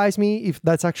wouldn't surprise me if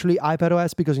that's actually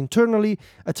iPadOS, because internally,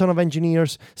 a ton of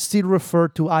engineers still refer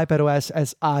to iPadOS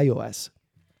as iOS.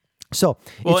 So,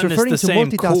 it's referring to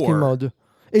multitasking mode.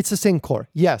 It's the same core,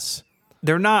 yes.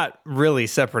 They're not really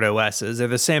separate OSs. They're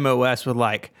the same OS with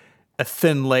like a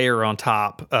thin layer on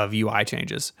top of UI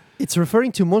changes. It's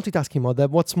referring to multitasking mode.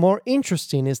 What's more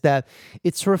interesting is that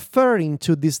it's referring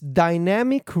to this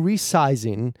dynamic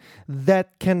resizing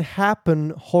that can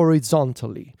happen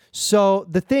horizontally. So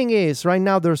the thing is, right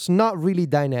now, there's not really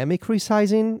dynamic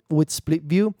resizing with split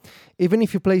view. Even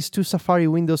if you place two Safari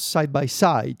windows side by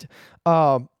side,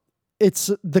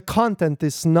 it's the content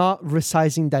is not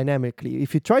resizing dynamically.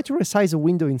 If you try to resize a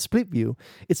window in split view,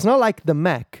 it's not like the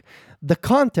Mac. The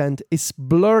content is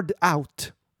blurred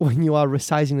out when you are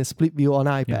resizing a split view on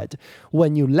iPad. Yeah.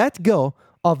 When you let go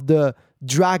of the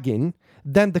dragging,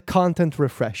 then the content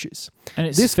refreshes. And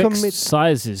it's fixed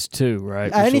sizes too,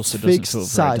 right? And it's fixed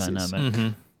sizes. Mm-hmm.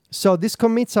 So these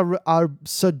commits are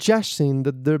suggesting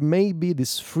that there may be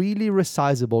this freely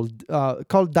resizable,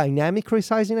 called dynamic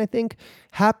resizing, I think,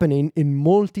 happening in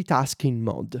multitasking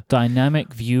mode.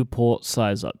 Dynamic viewport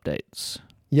size updates.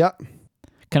 Yeah.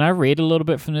 Can I read a little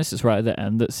bit from this? It's right at the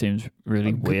end that seems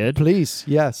really weird. Please,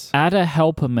 yes. Add a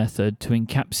helper method to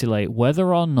encapsulate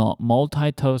whether or not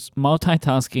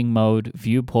multitasking mode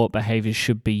viewport behaviors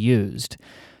should be used.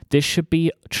 This should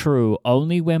be true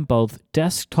only when both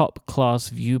desktop class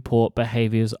viewport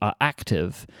behaviors are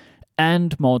active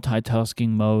and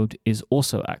multitasking mode is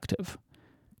also active.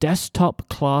 Desktop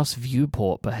class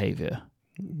viewport behavior.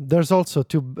 There's also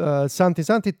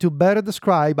something to better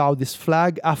describe how this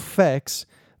flag affects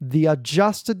the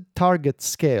adjusted target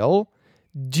scale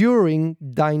during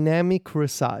dynamic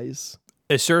resize.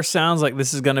 It sure sounds like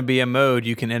this is going to be a mode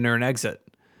you can enter and exit.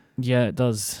 Yeah, it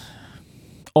does.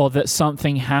 Or that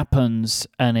something happens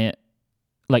and it,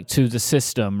 like, to the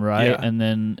system, right? Yeah.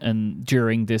 And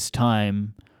during this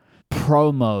time,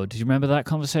 pro mode. Do you remember that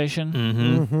conversation?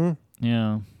 Mm-hmm.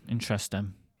 Yeah,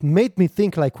 interesting. Made me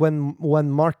think, like, when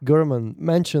Mark Gurman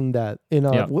mentioned that,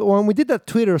 when we did that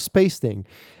Twitter space thing,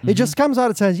 it just comes out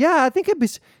and says, yeah, I think it'd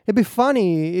be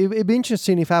funny, it'd be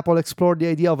interesting if Apple explored the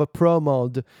idea of a pro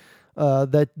mode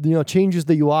that changes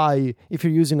the UI if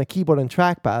you're using a keyboard and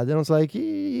trackpad. And I was like,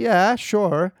 yeah,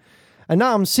 sure. And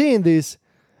now I'm seeing this,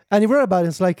 and he wrote about it.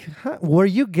 It's like, were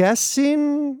you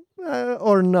guessing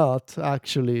or not?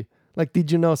 Actually, like,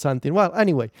 did you know something? Well,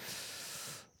 anyway,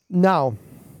 now.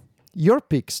 Your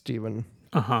pick, Steven.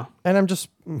 Uh-huh. And I'm just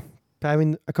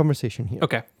having a conversation here.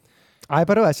 Okay.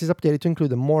 iPadOS is updated to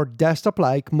include a more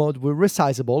desktop-like mode with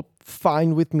resizable,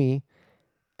 fine with me,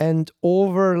 and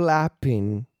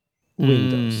overlapping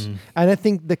windows. And I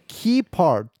think the key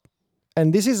part,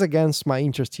 and this is against my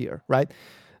interest here, right?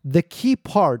 The key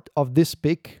part of this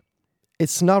pick,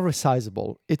 it's not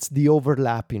resizable. It's the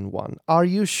overlapping one. Are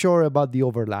you sure about the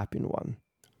overlapping one?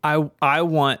 I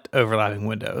want overlapping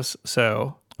windows,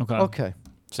 so... Okay.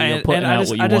 So you're putting out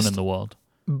what you want in the world.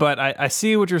 But I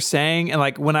see what you're saying. And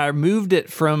like when I moved it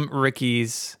from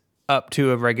Rickies up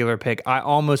to a regular pick, I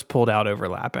almost pulled out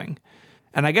overlapping.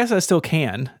 And I guess I still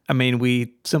can. I mean,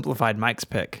 we simplified Mike's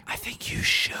pick. I think you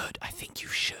should.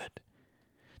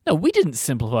 No, we didn't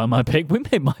simplify my pick. We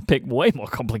made my pick way more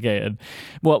complicated.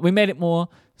 Well, we made it more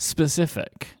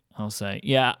specific. I'll say.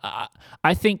 Yeah,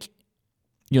 I think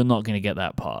you're not going to get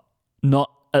that part.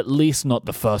 At least not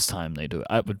the first time they do it.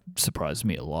 That would surprise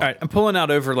me a lot. All right, I'm pulling out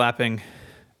overlapping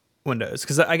windows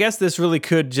because I guess this really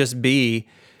could just be,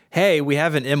 hey, we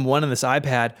have an M1 in this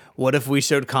iPad. What if we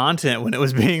showed content when it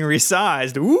was being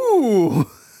resized? Ooh,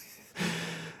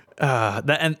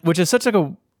 which is such like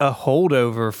a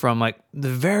holdover from like the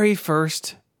very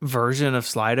first version of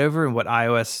slide over and what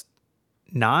iOS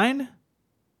 9,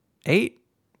 8,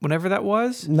 whenever that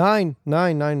was. 9.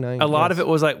 A lot of it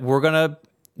was like, we're gonna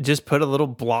just put a little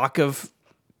block of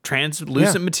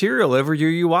translucent material over your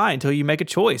UI until you make a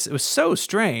choice. It was so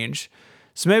strange.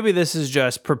 So maybe this is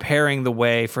just preparing the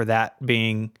way for that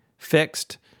being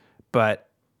fixed, but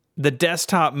the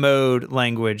desktop mode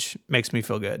language makes me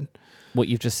feel good. What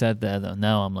you've just said there, though,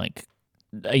 now I'm like,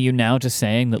 are you now just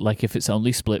saying that, like, if it's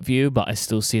only split view, but I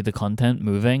still see the content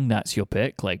moving, that's your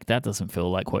pick? Like, that doesn't feel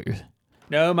like what you're...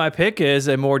 No, my pick is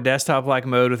a more desktop-like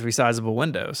mode with resizable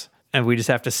windows, and we just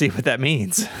have to see what that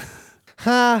means.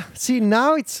 See,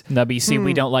 now it's... No, but you see,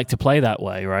 we don't like to play that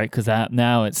way, right? Because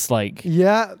now it's like...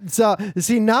 Yeah, so,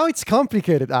 see, now it's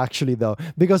complicated, actually, though.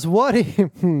 Because what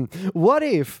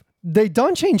if they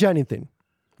don't change anything?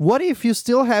 What if you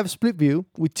still have split view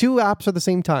with 2 apps at the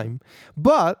same time,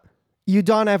 but you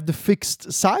don't have the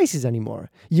fixed sizes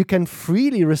anymore? You can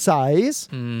freely resize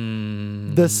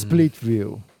the split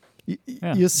view.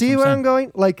 You see where I'm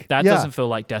going? Like that doesn't feel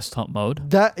like desktop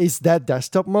mode. That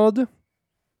desktop mode?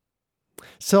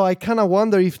 So I kind of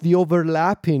wonder if the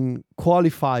overlapping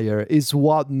qualifier is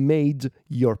what made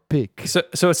your pick. So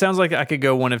it sounds like I could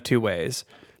go one of two ways.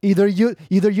 Either you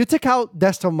take out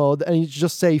desktop mode and you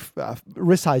just say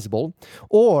resizable,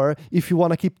 or if you want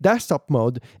to keep desktop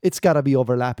mode, it's got to be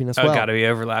overlapping as well. Oh, got to be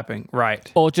overlapping,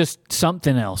 right? Or just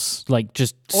something else, like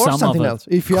just or something else.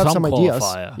 If you have some ideas,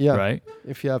 right?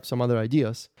 If you have some other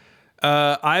ideas.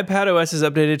 iPad OS is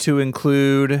updated to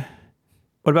include.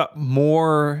 What about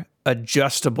more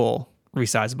adjustable,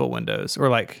 resizable windows, or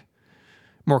like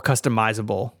more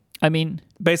customizable? I mean,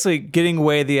 basically getting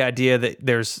away the idea that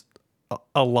there's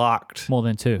a locked more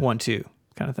than 2, 1, 2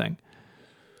 kind of thing.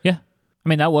 Yeah, I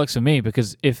mean that works for me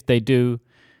because if they do,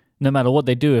 no matter what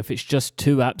they do, if it's just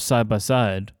 2 apps side by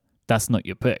side, that's not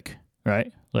your pick,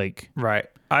 right? Like, right.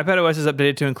 iPad OS is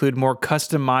updated to include more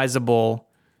customizable,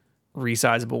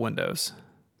 resizable windows.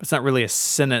 It's not really a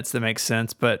sentence that makes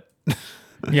sense, but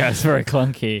yeah, it's very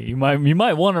clunky. You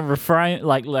might want to refine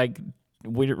like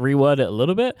reword it a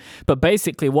little bit, but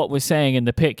basically what we're saying in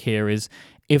the pick here is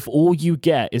if all you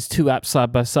get is 2 apps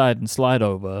side by side and slide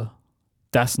over,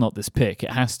 that's not this pick.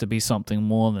 It has to be something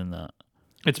more than that.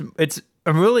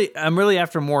 I'm really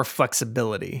after more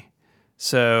flexibility.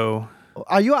 So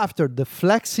are you after the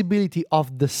flexibility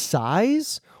of the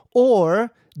size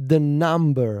or the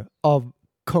number of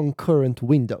concurrent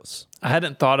windows? I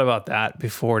hadn't thought about that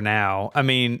before now. I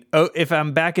mean, if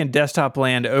I'm back in desktop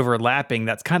land overlapping,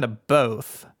 that's kind of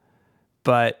both.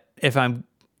 But if I'm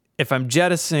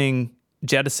jettisoning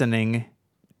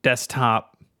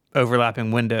desktop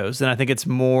overlapping windows, then I think it's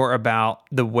more about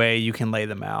the way you can lay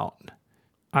them out.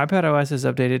 iPad OS is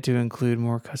updated to include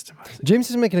more customization. James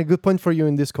is making a good point for you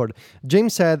in Discord.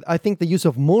 James said, I think the use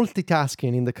of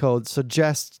multitasking in the code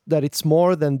suggests that it's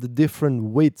more than the different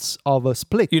widths of a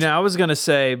split. You know, I was going to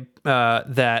say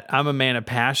that I'm a man of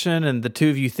passion and the two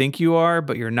of you think you are,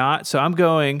 but you're not. So I'm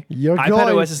going,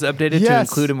 iPad OS is updated to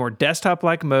include a more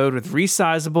desktop-like mode with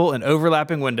resizable and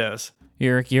overlapping windows.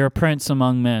 You're a prince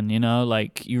among men, you know,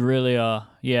 like you really are.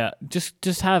 Yeah,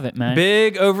 just have it, man.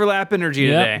 Big overlap energy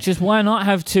today. Just why not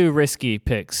have 2 risky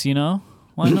picks, you know?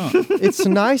 Why not? It's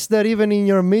nice that even in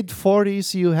your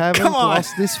mid-40s you haven't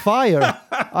lost this fire.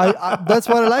 That's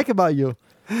what I like about you.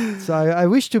 So I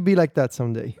wish to be like that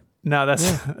someday. No,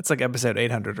 that's like episode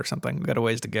 800 or something. We've got a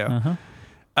ways to go.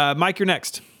 Uh-huh. Mike, you're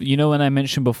next. You know when I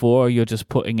mentioned before, you're just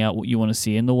putting out what you want to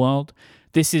see in the world?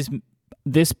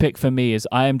 This pick for me is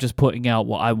I am just putting out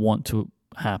what I want to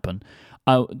happen.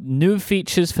 New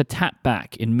features for tap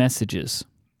back in messages.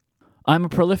 I'm a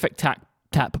prolific tap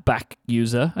back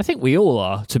user. I think we all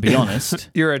are, to be honest.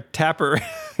 You're a tapper.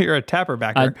 You're a tapper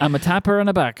backer. I'm a tapper and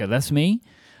a backer. That's me.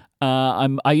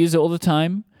 I use it all the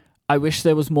time. I wish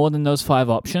there was more than those 5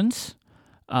 options.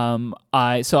 So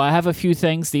I have a few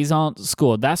things. These aren't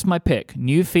scored. That's my pick.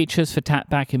 New features for tap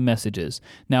back in messages.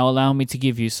 Now allow me to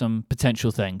give you some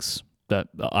potential things that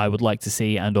I would like to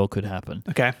see and or could happen.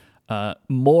 Okay.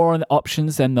 More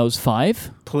options than those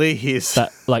 5. Please.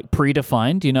 That like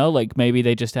predefined, you know, like maybe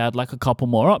they just add like a couple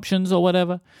more options or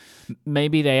whatever.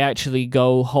 Maybe they actually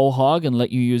go whole hog and let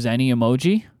you use any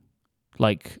emoji.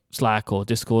 like Slack or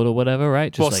Discord or whatever,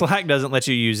 right? Well, Slack doesn't let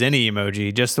you use any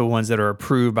emoji, just the ones that are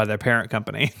approved by their parent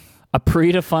company. A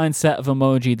predefined set of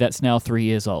emoji that's now 3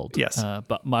 years old. Yes.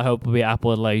 But my hope would be Apple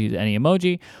would allow you to use any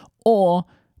emoji, or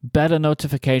better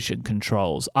notification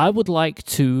controls. I would like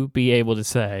to be able to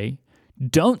say,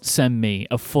 don't send me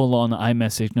a full-on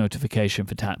iMessage notification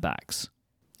for tapbacks.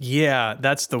 Yeah,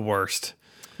 that's the worst.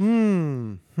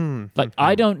 Like,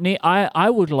 I don't need... I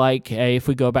would like if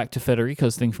we go back to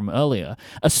Federico's thing from earlier,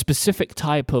 a specific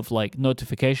type of, like,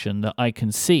 notification that I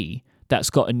can see that's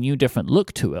got a new, different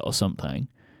look to it or something.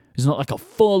 It's not like a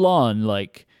full-on,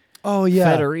 like... Oh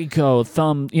yeah, Federico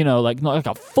thumb, like not like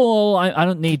a full. I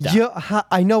don't need that. Yeah,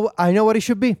 I know what it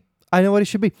should be.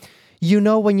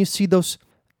 When you see those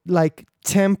like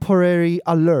temporary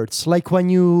alerts, like when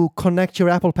you connect your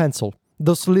Apple Pencil,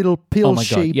 those little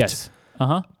pill-shaped. Yes.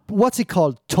 What's it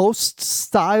called? Toast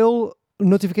style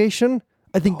notification.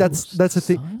 I think that's a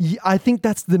thing. I think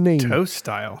that's the name. Toast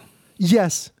style.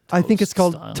 Yes, I think it's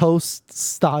called style. Toast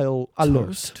style alert.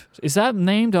 Toast? Is that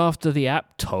named after the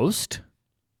app Toast?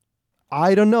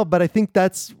 I don't know, but I think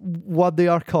that's what they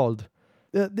are called.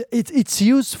 It's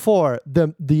used for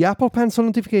the Apple Pencil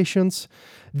notifications,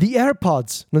 the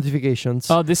AirPods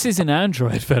notifications. Oh, this is in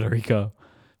Android, Federico.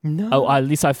 No. Oh, at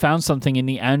least I found something in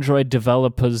the Android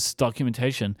developers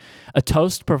documentation. A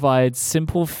toast provides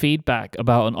simple feedback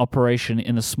about an operation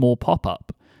in a small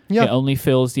pop-up. Yeah. It only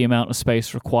fills the amount of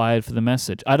space required for the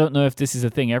message. I don't know if this is a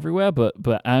thing everywhere,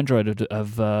 but Android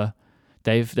have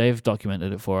they've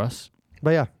documented it for us.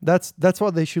 But yeah, that's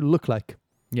what they should look like.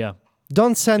 Yeah.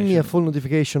 Don't send me a full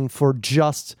notification for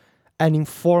just an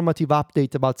informative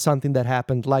update about something that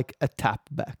happened, like a tap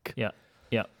back. Yeah.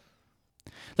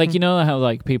 Like, you know how,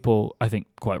 like, people, I think,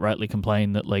 quite rightly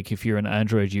complain that, like, if you're an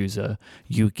Android user,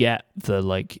 you get the,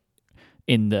 like,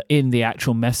 in the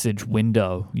actual message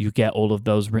window, you get all of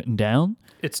those written down.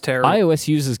 It's terrible. iOS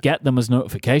users get them as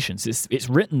notifications. It's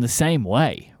written the same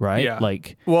way, right? Yeah.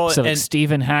 Like, well, so and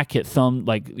Stephen Hackett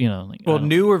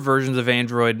newer versions of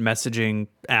Android messaging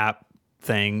app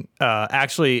thing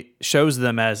actually shows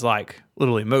them as like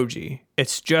little emoji.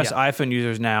 It's just iPhone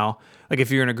users now. Like if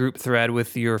you're in a group thread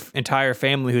with your entire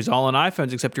family who's all on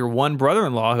iPhones except your one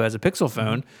brother-in-law who has a Pixel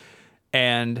phone,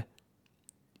 and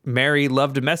Mary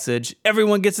loved a message,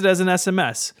 everyone gets it as an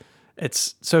SMS.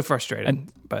 It's so frustrating.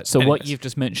 What you've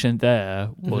just mentioned there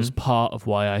was part of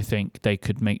why I think they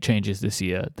could make changes this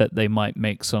year, that they might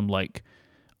make some like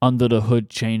under the hood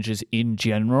changes in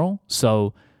general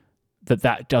so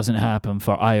that doesn't happen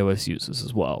for iOS users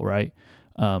as well, right?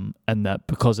 And that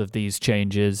because of these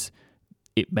changes,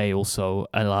 it may also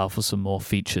allow for some more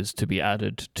features to be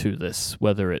added to this,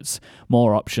 whether it's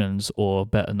more options or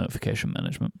better notification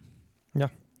management.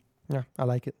 Yeah, I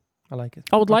like it.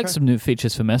 I would like some new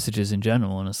features for messages in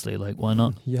general, honestly. Like, why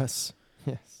not? Yes.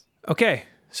 Okay,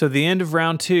 so the end of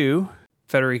round 2,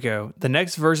 Federico. The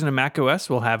next version of macOS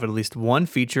will have at least one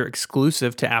feature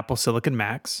exclusive to Apple Silicon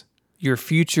Macs. Your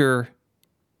future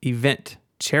event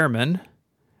chairman,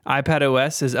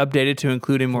 iPadOS, is updated to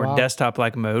include a more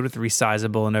desktop-like mode with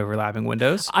resizable and overlapping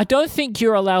windows. I don't think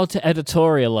you're allowed to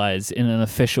editorialize in an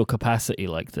official capacity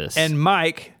like this. And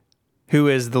Mike, who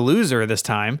is the loser this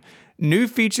time, new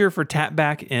feature for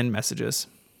tapback in messages.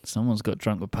 Someone's got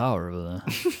drunk with power over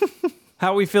there.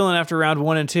 How are we feeling after round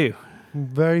 1 and 2?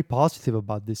 Very positive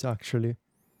about this, actually.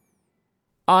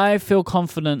 I feel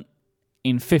confident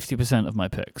in 50% of my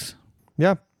picks.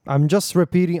 Yeah, I'm just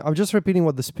repeating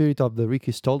what the spirit of the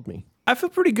Rickies told me. I feel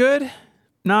pretty good.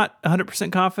 Not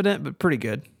 100% confident, but pretty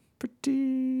good.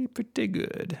 Pretty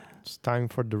good. It's time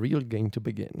for the real game to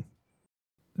begin.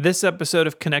 This episode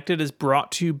of Connected is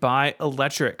brought to you by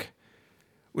Electric.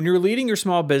 When you're leading your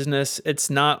small business, it's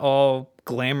not all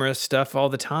glamorous stuff all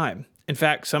the time. In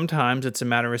fact, sometimes it's a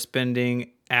matter of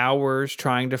spending hours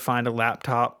trying to find a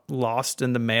laptop lost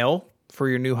in the mail for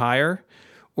your new hire,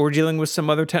 or dealing with some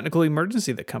other technical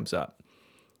emergency that comes up,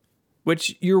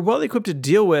 which you're well equipped to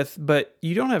deal with, but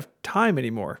you don't have time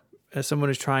anymore as someone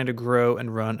who's trying to grow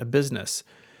and run a business.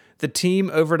 The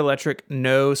team over at Electric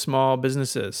know small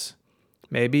businesses,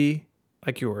 maybe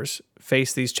like yours,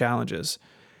 face these challenges.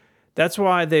 That's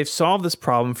why they've solved this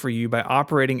problem for you by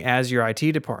operating as your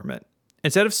IT department.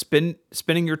 Instead of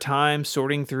spending your time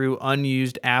sorting through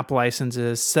unused app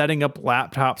licenses, setting up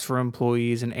laptops for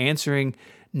employees, and answering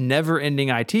never-ending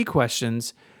IT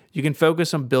questions, you can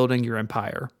focus on building your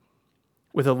empire.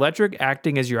 With Electric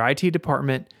acting as your IT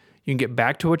department, you can get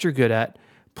back to what you're good at,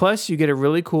 plus you get a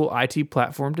really cool IT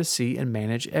platform to see and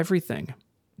manage everything.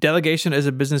 Delegation as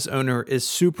a business owner is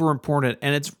super important,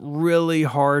 and it's really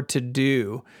hard to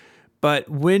do. But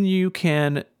when you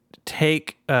can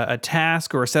take a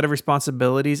task or a set of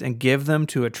responsibilities and give them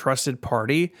to a trusted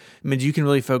party, it means you can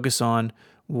really focus on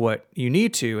what you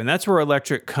need to. And that's where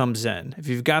Electric comes in. If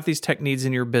you've got these tech needs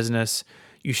in your business,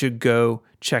 you should go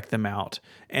check them out.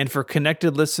 And for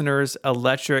connected listeners,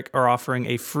 Electric are offering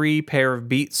a free pair of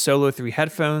Beats Solo 3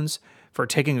 headphones for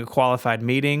taking a qualified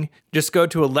meeting. Just go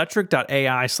to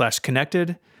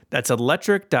electric.ai/connected. That's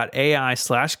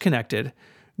electric.ai/connected.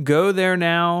 Go there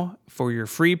now for your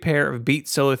free pair of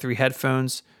Beats Solo 3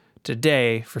 headphones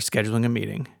today for scheduling a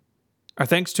meeting. Our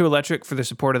thanks to Electric for the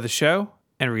support of the show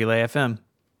and Relay FM.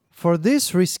 For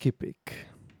this risky pick,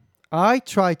 I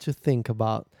try to think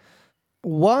about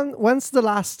when's the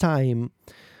last time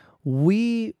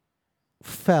we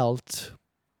felt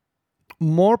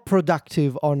more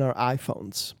productive on our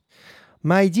iPhones.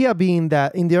 My idea being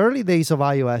that in the early days of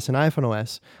iOS and iPhone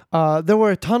OS, there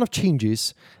were a ton of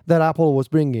changes that Apple was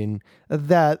bringing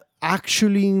that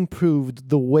actually improved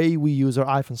the way we use our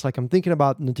iPhones. Like I'm thinking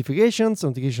about notifications,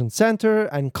 Notification Center,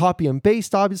 and copy and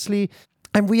paste, obviously.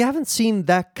 And we haven't seen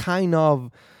that kind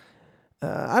of,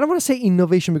 I don't want to say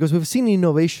innovation because we've seen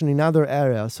innovation in other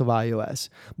areas of iOS,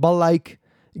 but like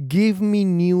give me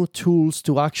new tools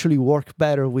to actually work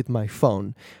better with my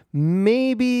phone.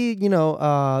 Maybe,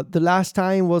 the last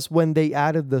time was when they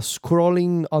added the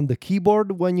scrolling on the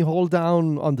keyboard when you hold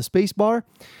down on the space bar.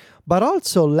 But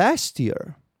also last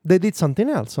year, they did something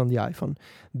else on the iPhone.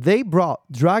 They brought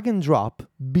drag and drop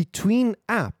between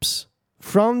apps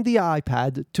from the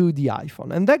iPad to the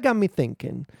iPhone. And that got me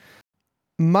thinking.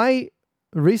 My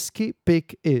risky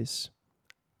pick is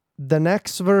the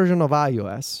next version of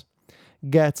iOS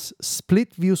gets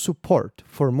split view support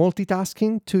for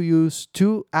multitasking to use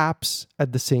two apps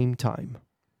at the same time.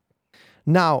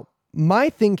 Now, my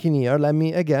thinking here, let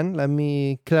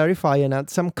me clarify and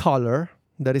add some color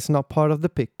that is not part of the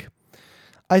pick.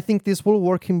 I think this will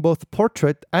work in both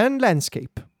portrait and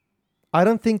landscape. I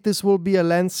don't think this will be a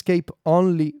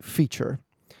landscape-only feature.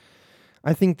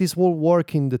 I think this will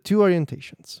work in the two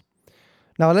orientations.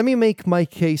 Now, let me make my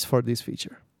case for this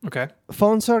feature. Okay.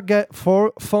 Phones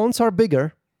are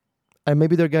bigger, and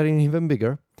maybe they're getting even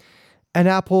bigger, and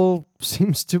Apple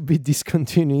seems to be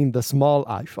discontinuing the small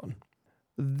iPhone.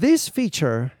 This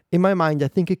feature, in my mind, I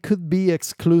think it could be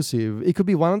exclusive. It could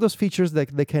be one of those features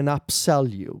that they can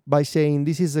upsell you by saying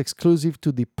this is exclusive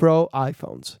to the Pro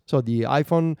iPhones. So the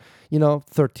iPhone,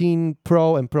 13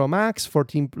 Pro and Pro Max,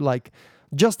 14,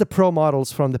 just the Pro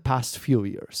models from the past few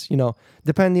years,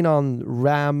 depending on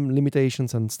RAM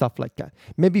limitations and stuff like that.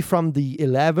 Maybe from the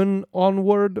 11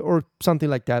 onward or something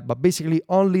like that, but basically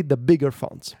only the bigger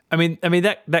phones. I mean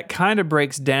that kind of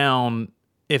breaks down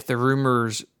if the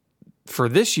rumors for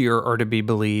this year are to be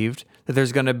believed, that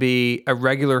there's going to be a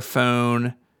regular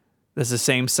phone that's the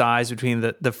same size between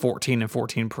the 14 and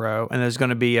 14 Pro, and there's going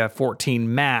to be a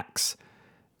 14 Max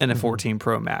and a 14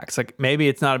 Pro Max. Like maybe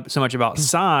it's not so much about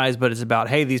size, but it's about,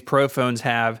 hey, these Pro phones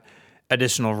have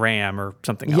additional RAM or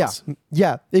something else.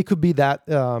 Yeah, it could be that.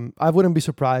 I wouldn't be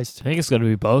surprised. I think it's going to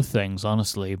be both things,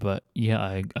 honestly. But yeah,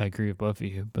 I agree with both of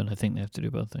you. But I think they have to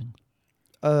do both things.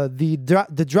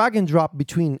 The drag and drop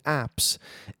between apps,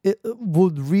 it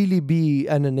would really be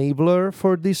an enabler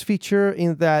for this feature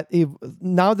in that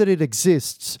now that it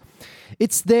exists,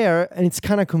 it's there and it's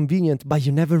kind of convenient, but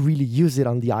you never really use it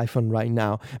on the iPhone right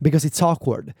now because it's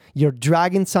awkward. You're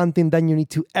dragging something, then you need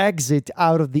to exit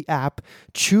out of the app,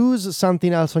 choose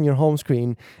something else on your home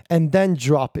screen, and then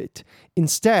drop it.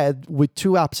 Instead, with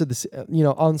two apps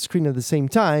on screen at the same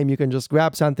time, you can just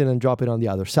grab something and drop it on the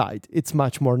other side. It's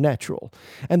much more natural,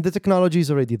 and the technology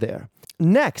is already there.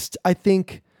 Next, I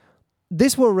think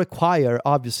this will require,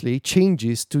 obviously,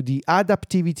 changes to the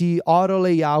adaptivity, auto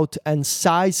layout, and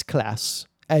size class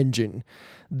engine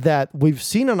that we've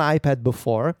seen on iPad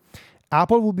before.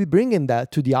 Apple will be bringing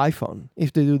that to the iPhone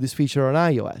if they do this feature on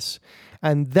iOS.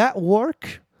 And that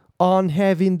work on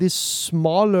having these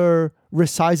smaller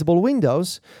resizable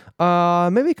windows,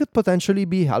 maybe could potentially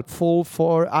be helpful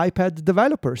for iPad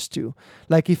developers too.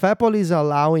 Like if Apple is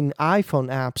allowing iPhone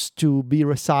apps to be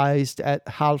resized at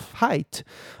half height,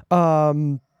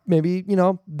 maybe,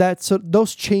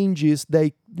 those changes,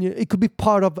 it could be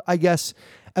part of, I guess,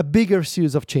 a bigger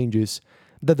series of changes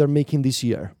that they're making this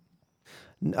year.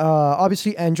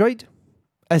 Obviously, Android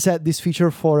has had this feature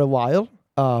for a while.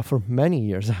 For many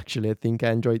years, actually. I think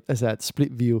Android has had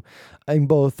split view in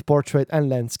both portrait and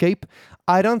landscape.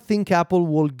 I don't think Apple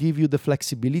will give you the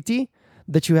flexibility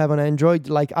that you have on Android.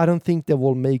 Like, I don't think they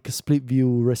will make split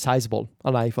view resizable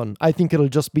on iPhone. I think it'll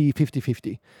just be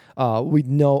 50-50 with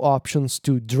no options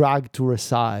to drag to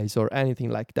resize or anything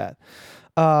like that.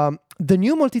 The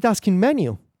new multitasking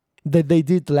menu that they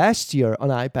did last year on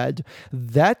iPad,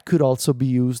 that could also be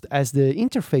used as the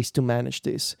interface to manage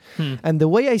this. And the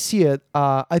way I see it,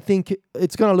 I think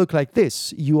it's going to look like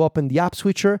this. You open the app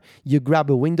switcher, you grab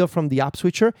a window from the app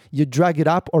switcher, you drag it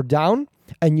up or down,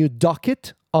 and you dock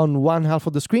it on one half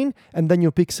of the screen, and then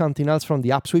you pick something else from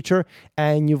the app switcher,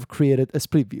 and you've created a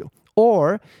split view.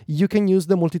 Or you can use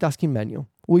the multitasking menu,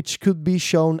 which could be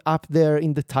shown up there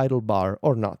in the title bar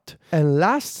or not. And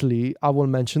lastly, I will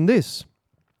mention this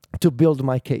to build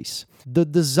my case. The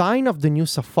design of the new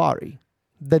Safari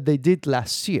that they did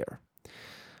last year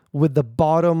with the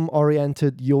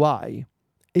bottom-oriented UI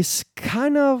is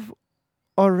kind of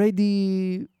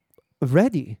already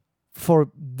ready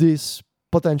for this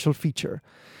potential feature.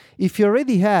 If you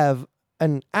already have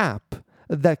an app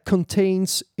that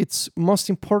contains its most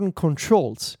important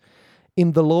controls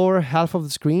in the lower half of the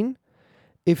screen,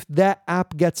 if that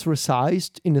app gets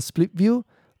resized in a split view,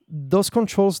 those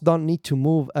controls don't need to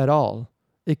move at all.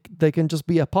 They can just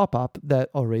be a pop-up that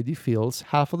already fills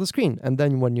half of the screen. And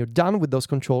then when you're done with those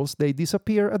controls, they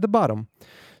disappear at the bottom.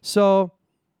 So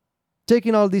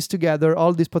taking all these together,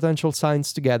 all these potential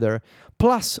signs together,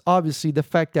 plus obviously the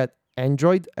fact that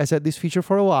Android has had this feature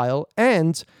for a while,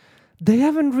 and they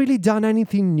haven't really done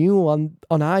anything new on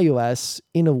iOS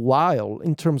in a while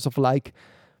in terms of like,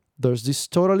 there's this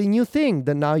totally new thing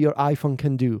that now your iPhone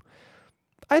can do.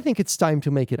 I think it's time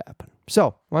to make it happen.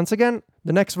 So once again,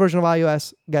 the next version of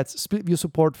iOS gets split view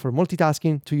support for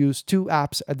multitasking to use two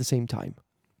apps at the same time.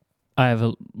 I have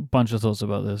a bunch of thoughts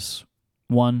about this.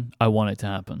 One, I want it to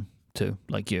happen too,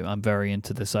 like you. I'm very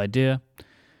into this idea.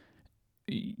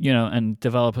 You know, and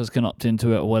developers can opt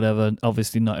into it or whatever.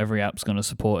 Obviously, not every app's going to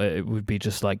support it. It would be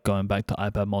just like going back to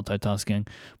iPad multitasking,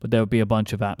 but there would be a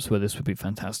bunch of apps where this would be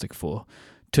fantastic for.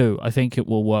 Two, I think it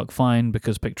will work fine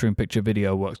because picture-in-picture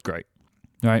video works great,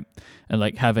 right? And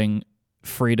like having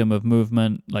freedom of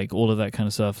movement, like all of that kind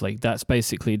of stuff, like that's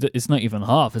basically, it's not even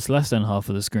half, it's less than half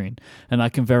of the screen. And I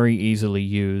can very easily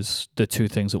use the two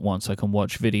things at once. I can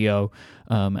watch video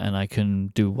and I can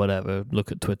do whatever,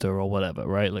 look at Twitter or whatever,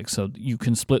 right? Like, so you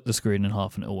can split the screen in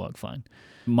half and it'll work fine.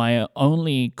 My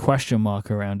only question mark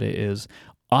around it is,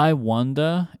 I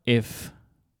wonder if,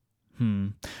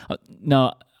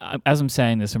 no, as I'm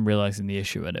saying this, I'm realizing the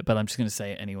issue in it, but I'm just going to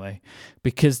say it anyway.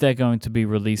 Because they're going to be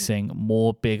releasing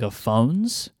more bigger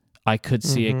phones, I could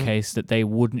see a case that they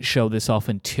wouldn't show this off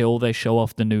until they show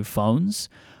off the new phones,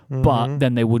 but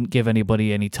then they wouldn't give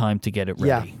anybody any time to get it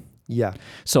ready. Yeah.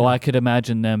 So I could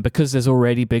imagine them, because there's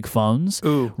already big phones,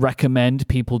 recommend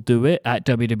people do it at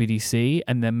WWDC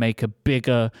and then make a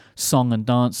bigger song and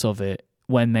dance of it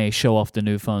when they show off the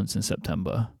new phones in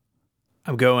September.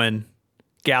 I'm going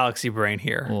Galaxy brain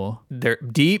here. Or they're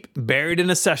deep, buried in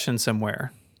a session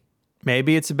somewhere.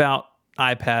 Maybe it's about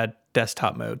iPad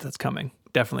desktop mode that's coming.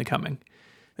 Definitely coming.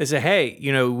 They say, hey,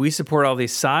 you know, we support all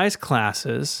these size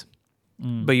classes,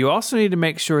 but you also need to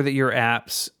make sure that your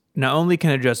apps not only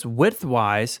can adjust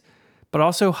width-wise, but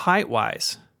also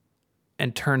height-wise.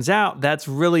 And turns out that's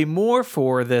really more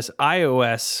for this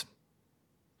iOS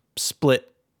split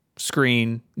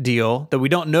screen deal that we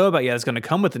don't know about yet is going to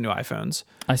come with the new iPhones.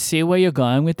 I see where you're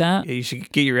going with that. You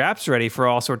should get your apps ready for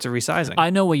all sorts of resizing.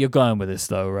 I know where you're going with this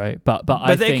though, right? But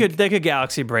they could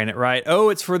Galaxy brain it, right? Oh,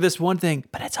 it's for this one thing,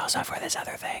 but it's also for this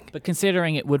other thing. But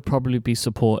considering it would probably be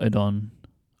supported on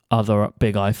other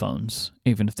big iPhones,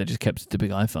 even if they just kept it to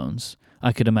big iPhones,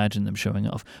 I could imagine them showing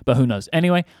it off. But who knows?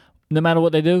 Anyway, no matter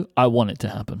what they do, I want it to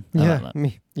happen.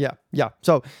 Yeah.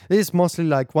 So it is mostly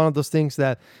like one of those things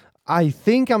that I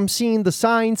think I'm seeing the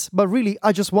signs, but really,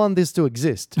 I just want this to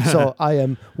exist. So I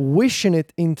am wishing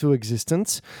it into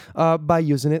existence by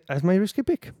using it as my risky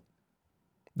pick.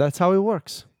 That's how it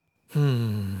works.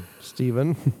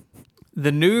 Steven?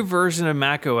 The new version of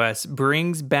macOS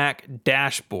brings back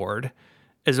Dashboard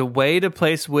as a way to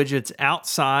place widgets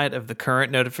outside of the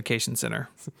current notification center.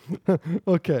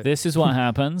 Okay. This is what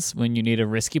happens when you need a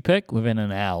risky pick within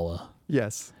an hour.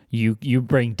 Yes. You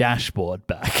bring Dashboard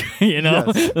back, you know?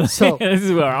 Yes. So this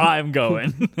is where I'm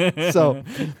going. So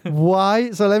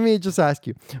let me just ask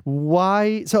you,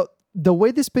 why? So the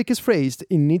way this pick is phrased,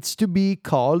 it needs to be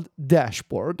called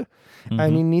Dashboard,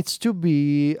 and it needs to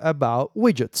be about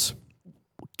widgets.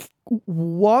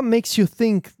 What makes you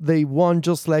think they won't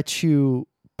just let you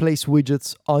place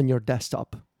widgets on your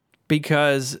desktop?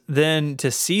 Because then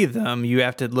to see them, you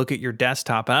have to look at your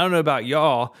desktop. And I don't know about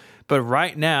y'all, but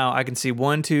right now I can see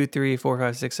 1, 2, 3, 4,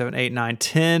 5, 6, 7, 8, 9,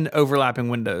 10 overlapping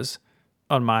windows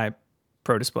on my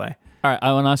Pro Display. All right,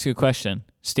 I want to ask you a question.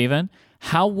 Steven,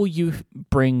 how will you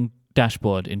bring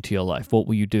Dashboard into your life? What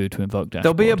will you do to invoke Dashboard?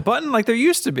 There'll be a button like there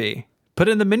used to be. Put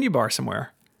it in the menu bar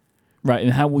somewhere. Right,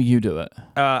 and how will you do it?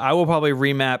 I will probably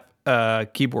remap a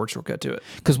keyboard shortcut to it.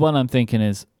 Because what I'm thinking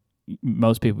is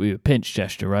most people do a pinch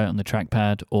gesture, right, on the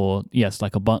trackpad, or yes,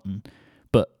 like a button.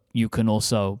 But you can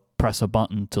also press a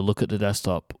button to look at the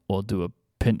desktop or do a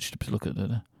pinch to look at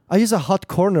the... I use a hot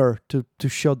corner to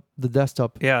show the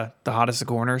desktop. Yeah, the hottest of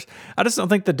corners. I just don't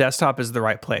think the desktop is the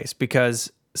right place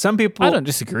because some people... I don't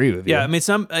disagree with you. Yeah, I mean,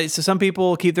 some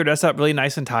people keep their desktop really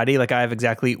nice and tidy. Like I have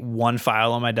exactly one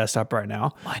file on my desktop right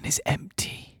now. Mine is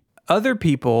empty. Other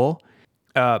people,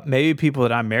 maybe people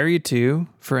that I'm married to,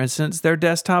 for instance, their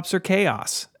desktops are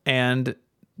chaos and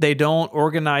they don't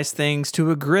organize things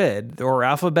to a grid or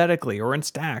alphabetically or in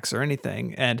stacks or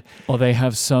anything. Or they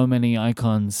have so many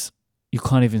icons, you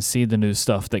can't even see the new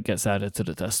stuff that gets added to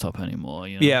the desktop anymore.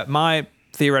 You know? Yeah, my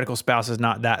theoretical spouse is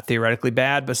not that theoretically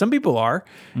bad, but some people are.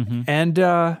 Mm-hmm. And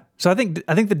so I think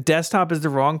the desktop is the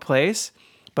wrong place.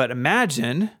 But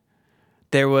imagine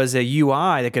there was a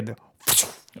UI that could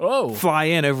fly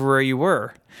in over where you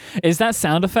were. Is that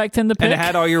sound effect in the pic? And it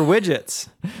had all your widgets.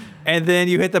 And then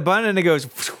you hit the button and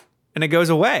it goes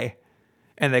away.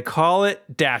 And they call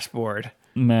it dashboard.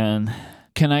 Man,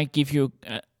 can I give you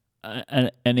an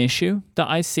issue that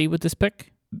I see with this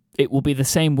pic? It will be the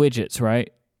same widgets,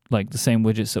 right? Like the same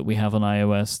widgets that we have on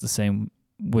iOS, the same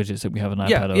widgets that we have on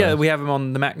iPadOS. Yeah, we have them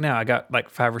on the Mac now. I got like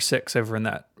 5 or 6 over in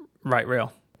that right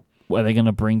rail. Are they going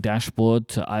to bring dashboard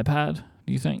to iPad,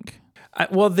 do you think?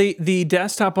 Well, the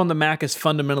desktop on the Mac is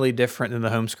fundamentally different than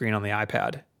the home screen on the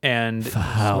iPad. And for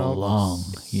how long?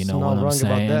 You know what I'm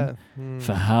saying?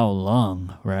 For how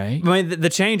long, right? I mean, the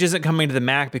change isn't coming to the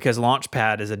Mac because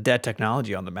Launchpad is a dead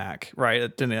technology on the Mac, right?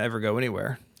 It didn't ever go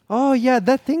anywhere. Oh, yeah,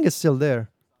 that thing is still there.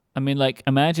 I mean, like,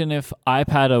 imagine if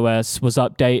iPadOS was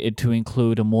updated to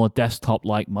include a more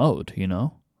desktop-like mode, you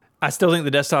know? I still think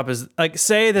the desktop is, like,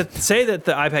 say that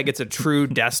the iPad gets a true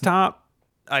desktop,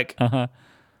 like,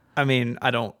 I mean,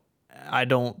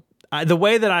 the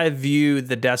way that I view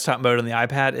the desktop mode on the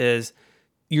iPad is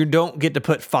you don't get to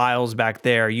put files back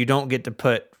there. You don't get to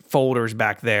put folders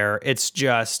back there. It's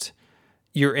just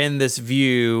you're in this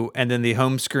view, and then the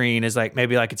home screen is like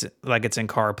maybe like it's in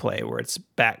CarPlay where it's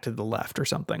back to the left or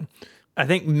something. I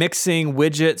think mixing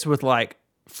widgets with like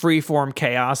freeform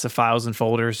chaos of files and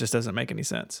folders just doesn't make any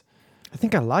sense. I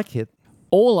think I like it.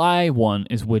 All I want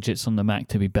is widgets on the Mac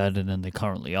to be better than they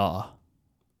currently are.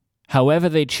 However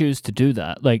they choose to do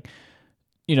that, like,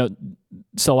 you know,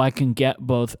 so I can get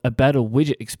both a better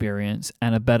widget experience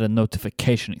and a better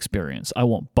notification experience. I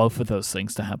want both of those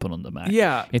things to happen on the Mac.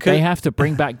 Yeah. If they have to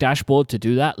bring back dashboard to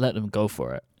do that, let them go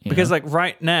for it. Because like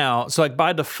right now, so like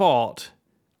by default,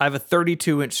 I have a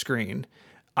 32-inch screen.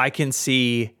 I can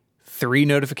see 3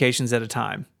 notifications at a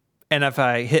time. And if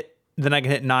I hit, then I can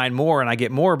hit 9 more and I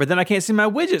get more, but then I can't see my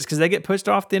widgets because they get pushed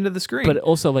off the end of the screen. But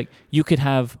also, like, you could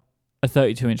have a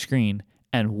 32-inch screen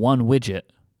and 1 widget,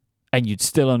 and you'd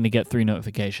still only get 3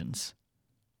 notifications.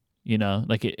 You know,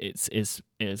 like it's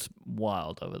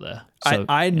wild over there. So,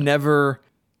 I never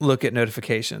look at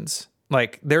notifications.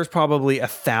 Like there's probably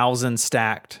 1,000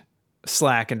 stacked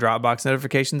Slack and Dropbox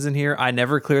notifications in here. I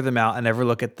never clear them out. I never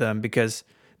look at them because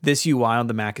this UI on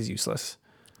the Mac is useless.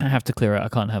 I have to clear it. I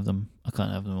can't have them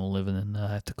all living in there.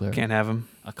 I have to clear it. Can't have them.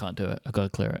 I can't do it. I got to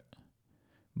clear it.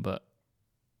 But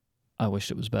I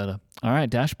wish it was better. All right,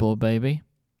 dashboard, baby.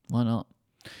 Why not?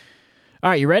 All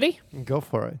right, you ready? Go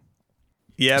for it.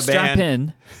 Yeah, Strap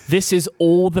in. This is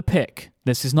all the pick.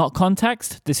 This is not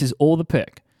context. This is all the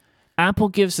pick. Apple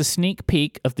gives a sneak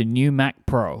peek of the new Mac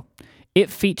Pro. It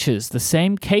features the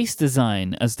same case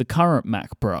design as the current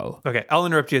Mac Pro. Okay, I'll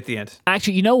interrupt you at the end.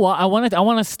 Actually, you know what? I want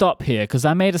to stop here because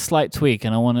I made a slight tweak,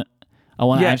 and I want to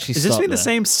actually stop. Is this being there. the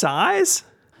same size?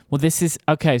 Well, this is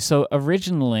okay. So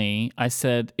originally I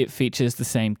said it features the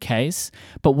same case,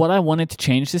 but what I wanted to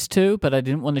change this to, but I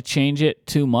didn't want to change it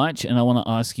too much, and I want to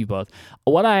ask you both.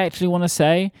 What I actually want to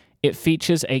say, it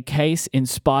features a case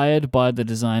inspired by the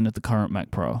design of the current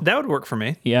Mac Pro. That would work for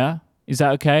me. Yeah? Is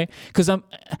that okay? Because I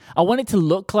want it to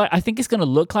look like, I think it's going to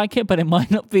look like it, but it might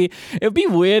not be. It would be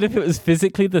weird if it was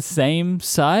physically the same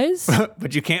size.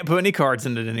 But you can't put any cards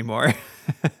in it anymore.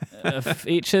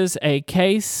 Features a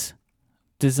case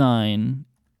design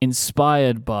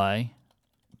inspired by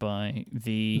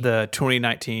the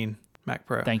 2019 Mac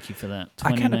Pro. Thank you for that.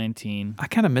 2019. I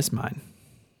kind of miss mine.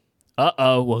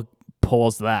 Well,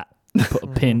 pause that. Put a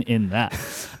pin in that.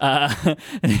 I'm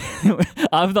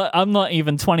not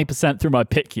even 20% through my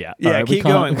pick yet. Yeah, right, keep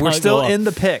going. We're still in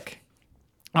the pick.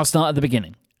 I'll start at the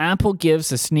beginning. Apple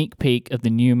gives a sneak peek of the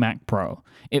new Mac Pro.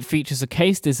 It features a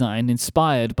case design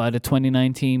inspired by the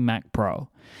 2019 Mac Pro.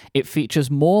 It features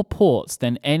more ports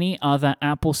than any other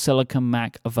Apple Silicon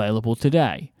Mac available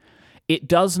today. It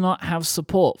does not have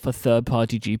support for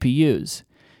third-party GPUs.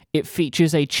 it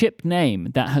features a chip name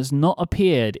that has not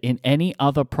appeared in any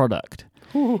other product.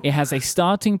 It has a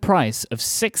starting price of It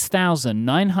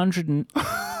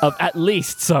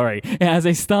has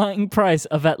a starting price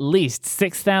of at least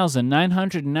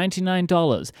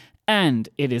 $6,999, and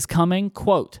it is coming,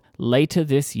 quote, later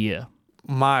this year.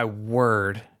 My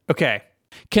word. Okay.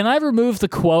 Can I remove the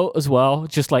quote as well?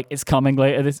 Just like it's coming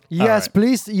later this. Yes,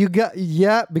 please. You got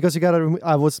because you got to.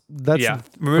 That's the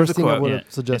remove first the thing I quote. would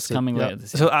have suggested. It's coming later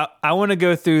this year. So I want to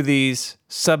go through these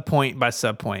sub-point by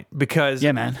sub-point because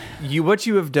man. What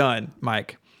you have done,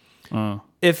 Mike,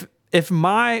 if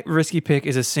my risky pick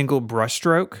is a single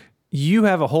brushstroke, you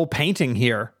have a whole painting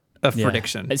here of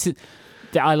prediction.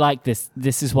 I like this.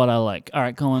 This is what I like. All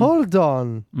right, go on. Hold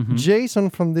on. Jason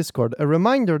from Discord. A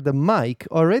reminder that Mike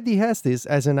already has this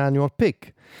as an annual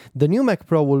pick. The new Mac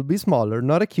Pro will be smaller,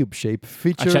 not a cube shape.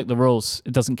 I checked the rules.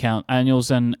 It doesn't count. Annuals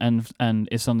and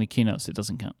it's only keynotes. It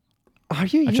doesn't count. Are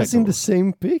you using the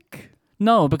same pick?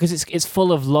 No, because it's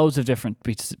full of loads of different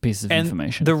pieces of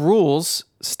information. The rules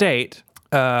state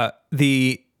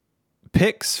the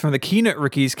picks from the keynote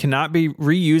Rickies cannot be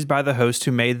reused by the host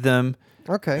who made them.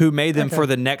 Okay. Who made them for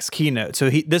the next keynote. So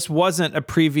this wasn't a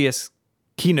previous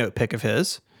keynote pick of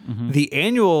his. The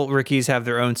annual Rickies have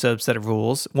their own subset of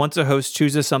rules. Once a host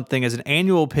chooses something as an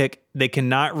annual pick, they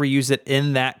cannot reuse it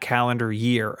in that calendar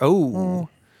year. Hang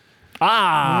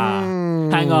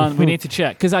on. We need to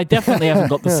check. Because I definitely haven't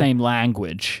got the same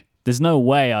language. There's no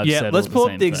way I've said let's pull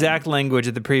up the exact language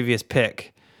of the previous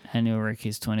pick. Annual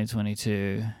Rickies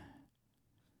 2022.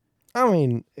 I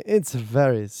mean, it's a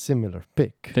very similar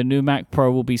pick. The new Mac Pro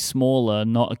will be smaller,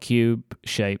 not a cube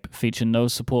shape, feature no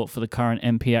support for the current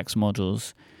MPX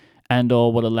modules, and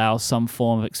or will allow some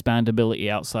form of expandability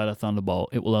outside of Thunderbolt.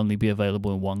 It will only be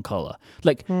available in one color.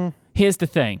 Here's the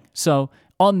thing. So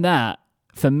on that,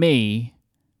 for me,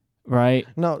 right?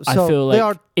 No, I so feel they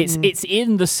like are, it's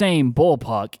in the same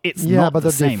ballpark. It's not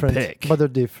the same pick. But they're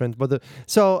different.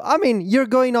 So I mean, you're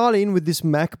going all in with this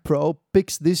Mac Pro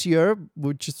picks this year,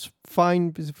 which is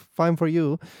fine for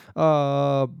you.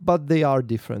 But they are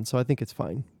different, so I think it's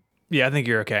fine. Yeah, I think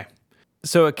you're okay.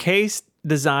 So a case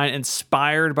design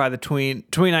inspired by the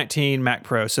 2019 Mac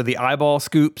Pro. So the eyeball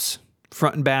scoops,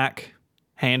 front and back,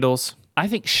 handles. I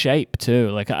think shape too.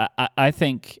 Like I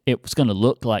think it was going to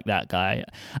look like that guy.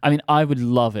 I mean, I would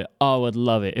love it. I would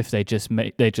love it if they just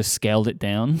scaled it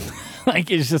down.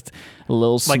 Like it's just a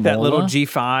little smaller. Like that little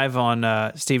G5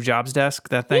 on Steve Jobs' desk.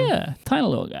 That thing. Yeah, tiny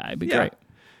little guy. It'd be great.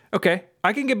 Okay,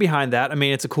 I can get behind that. I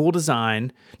mean, it's a cool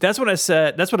design. That's what I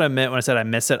said. That's what I meant when I said I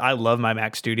miss it. I love my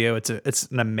Mac Studio. It's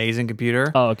an amazing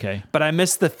computer. Oh, okay. But I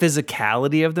miss the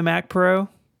physicality of the Mac Pro.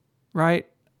 Right.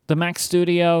 The Mac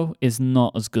Studio is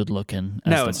not as good looking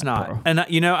as no, the it's Mac not. Pro. And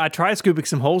I tried scooping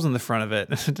some holes in the front of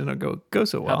it. It didn't go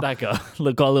so well. How'd that go?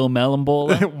 Look, got a little melon ball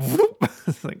there?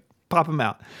 Like, pop them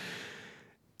out.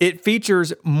 It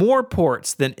features more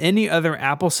ports than any other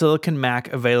Apple Silicon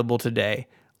Mac available today.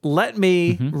 Let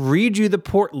me read you the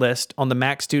port list on the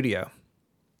Mac Studio.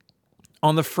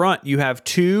 On the front, you have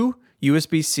 2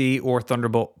 USB-C or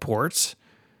Thunderbolt ports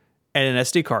and an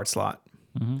SD card slot.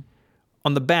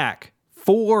 On the back,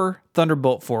 4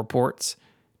 Thunderbolt 4 ports,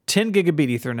 10 gigabit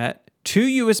Ethernet,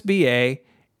 2 USB-A,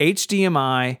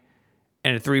 HDMI,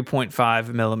 and a 3.5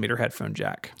 millimeter headphone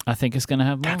jack. I think it's going to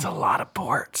have more. That's a lot of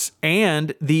ports.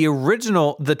 And the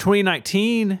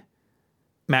 2019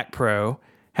 Mac Pro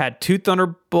had 2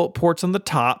 Thunderbolt ports on the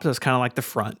top. So it's kind of like the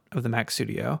front of the Mac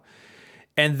Studio.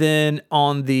 And then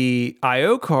on the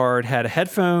I/O card had a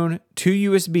headphone,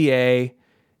 2 USB-A,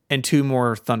 and 2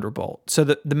 more Thunderbolt. So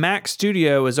the Mac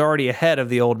Studio is already ahead of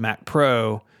the old Mac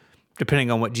Pro,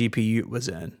 depending on what GPU it was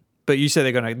in. But you say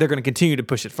they're gonna continue to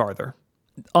push it farther.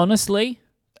 Honestly,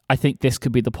 I think this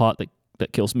could be the part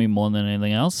that kills me more than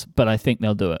anything else. But I think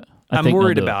they'll do it. I'm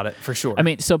worried about it for sure. I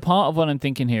mean, so part of what I'm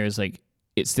thinking here is like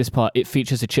it's this part. It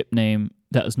features a chip name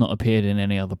that has not appeared in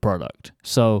any other product.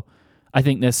 So I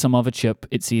think there's some other chip.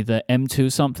 It's either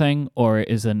M2 something or it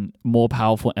is a more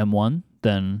powerful M1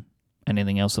 than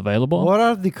anything else available. What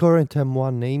are the current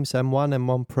M1 names? M1,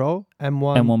 M1 Pro,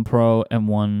 M1 Pro,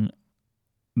 M1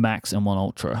 Max, M1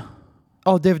 Ultra.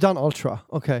 Oh, they've done Ultra.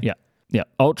 Okay. Yeah.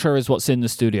 Ultra is what's in the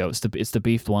studio. It's the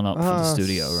beefed one up for the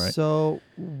studio, right? So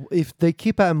if they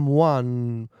keep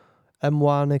M1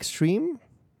 Extreme,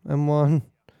 M1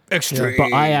 Extreme.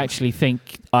 But I actually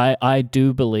think I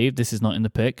do believe this is not in the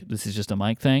pick. This is just a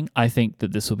mic thing. I think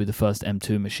that this will be the first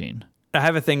M2 machine. I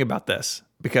have a thing about this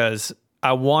because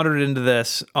I wandered into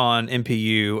this on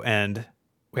MPU and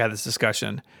we had this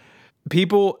discussion.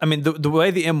 People, I mean, the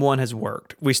way the M1 has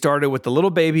worked, we started with the little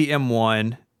baby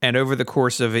M1, and over the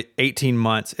course of 18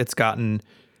 months, it's gotten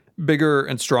bigger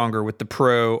and stronger with the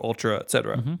Pro, Ultra,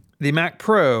 etc. The Mac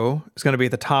Pro is going to be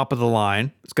at the top of the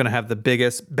line. It's going to have the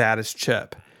biggest, baddest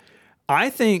chip. I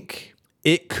think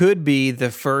it could be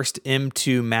the first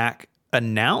M2 Mac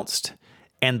announced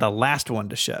and the last one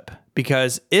to ship.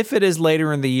 Because if it is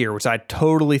later in the year, which I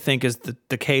totally think is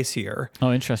the case here.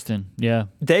 Oh, interesting. Yeah.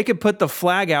 They could put the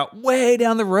flag out way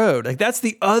down the road. Like that's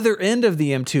the other end of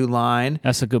the M2 line.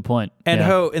 That's a good point. And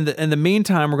yeah. in the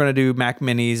meantime, we're going to do Mac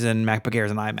Minis and MacBook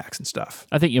Airs and iMacs and stuff.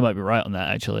 I think you might be right on that,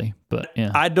 actually. But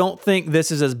yeah. I don't think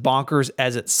this is as bonkers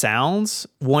as it sounds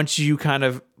once you kind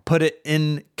of put it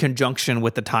in conjunction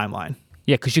with the timeline.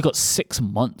 Yeah, because you got 6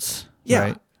 months. Yeah.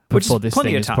 Right? Which Before is this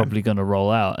plenty thing of is time. probably going to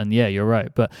roll out. And yeah, you're right.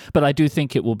 But I do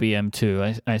think it will be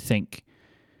M2. I think,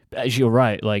 as you're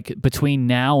right, like between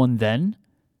now and then,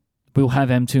 we'll have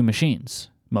M2 machines,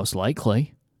 most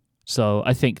likely. So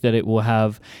I think that it'll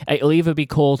either be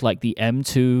called like the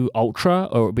M2 Ultra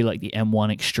or it'll be like the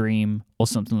M1 Extreme or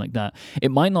something like that.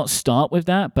 It might not start with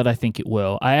that, but I think it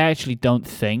will. I actually don't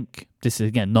think, this is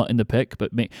again not in the pick,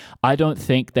 but I don't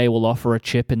think they will offer a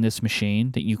chip in this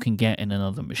machine that you can get in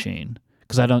another machine.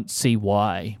 Because I don't see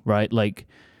why, right? Like,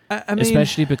 I mean,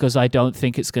 especially because I don't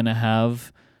think it's going to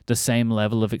have the same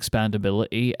level of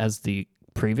expandability as the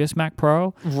previous Mac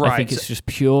Pro. Right. I think it's just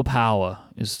pure power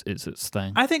is its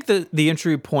thing. I think the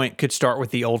entry point could start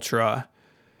with the Ultra.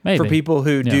 Maybe. For people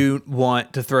who do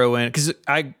want to throw in, because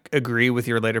I agree with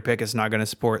your later pick, it's not going to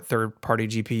support third-party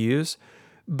GPUs,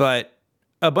 but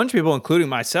a bunch of people, including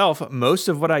myself, most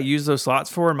of what I use those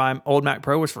slots for in my old Mac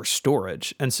Pro was for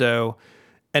storage. And so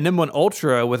an M1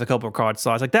 Ultra with a couple of card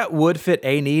slots, like that would fit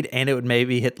a need, and it would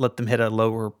maybe let them hit a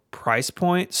lower price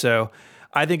point. So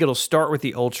I think it'll start with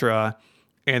the Ultra,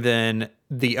 and then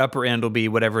the upper end will be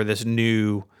whatever this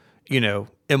new,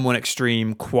 M1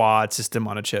 Extreme quad system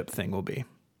on a chip thing will be.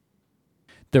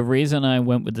 The reason I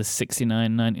went with the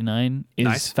 $69.99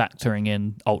 is factoring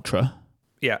in Ultra.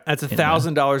 Yeah, that's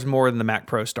 $1,000 more than the Mac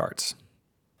Pro starts.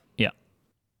 Yeah.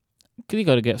 You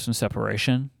got to get some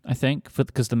separation, I think,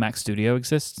 because the Mac Studio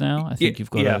exists now. I think you've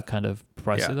got to kind of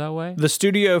price it that way. The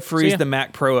Studio frees the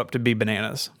Mac Pro up to be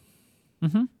bananas.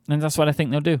 Mm-hmm. And that's what I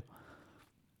think they'll do.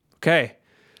 Okay.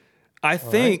 I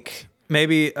think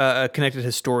maybe a connected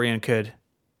historian could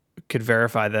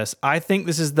verify this. I think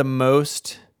this is the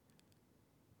most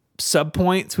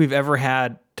subpoints we've ever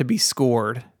had to be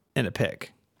scored in a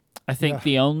pick. I think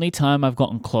the only time I've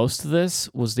gotten close to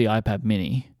this was the iPad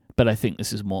Mini. But I think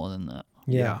this is more than that.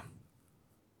 Yeah.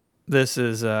 This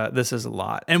is a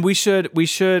lot. And we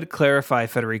should clarify,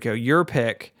 Federico, your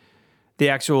pick, the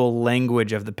actual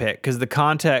language of the pick, because the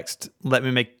context, let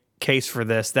me make case for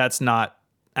this, that's not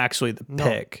actually the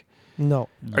pick. No.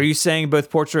 Are you saying both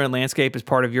portrait and landscape is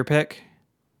part of your pick?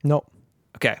 No.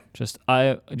 Okay. Do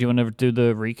you want to do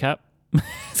the recap?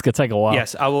 It's going to take a while.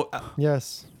 Yes, I will.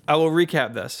 Yes. I will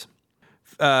recap this.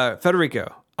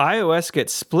 Federico, iOS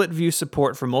gets split view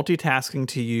support for multitasking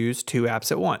to use 2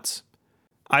 apps at once.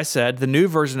 I said the new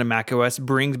version of macOS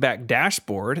brings back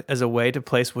Dashboard as a way to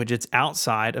place widgets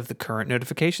outside of the current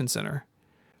notification center.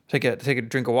 Take a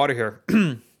drink of water here.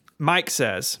 Mike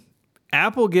says,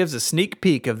 Apple gives a sneak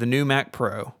peek of the new Mac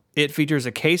Pro. It features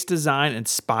a case design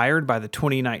inspired by the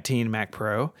 2019 Mac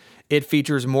Pro. It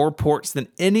features more ports than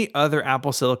any other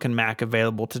Apple Silicon Mac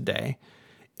available today.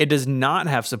 It does not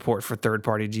have support for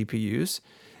third-party GPUs.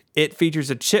 It features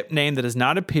a chip name that has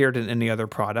not appeared in any other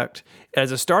product. It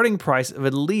has a starting price of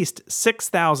at least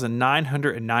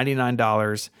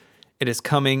 $6,999. It is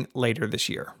coming later this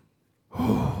year.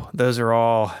 We've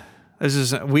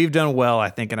done well, I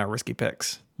think, in our risky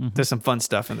picks. Mm-hmm. There's some fun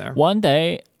stuff in there. One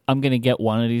day, I'm going to get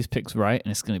one of these picks right, and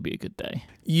it's going to be a good day.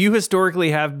 You historically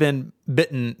have been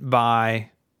bitten by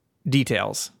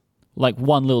details. Like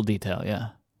one little detail, yeah.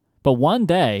 But one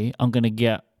day, I'm going to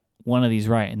get one of these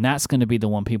right, and that's going to be the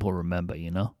one people remember,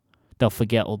 They'll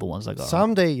forget all the ones I got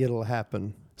Someday it'll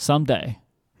happen. Someday.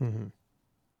 Mm-hmm.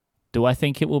 Do I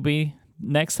think it will be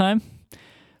next time?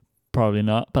 Probably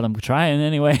not, but I'm trying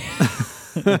anyway.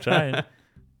 I'm trying.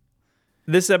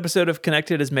 This episode of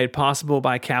Connected is made possible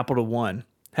by Capital One.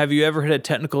 Have you ever had a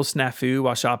technical snafu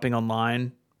while shopping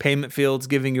online? Payment fields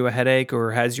giving you a headache,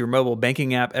 or has your mobile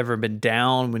banking app ever been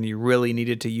down when you really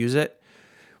needed to use it?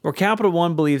 Well, Capital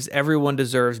One believes everyone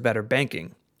deserves better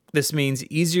banking. This means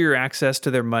easier access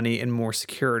to their money and more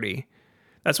security.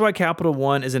 That's why Capital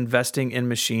One is investing in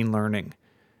machine learning.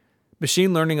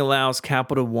 Machine learning allows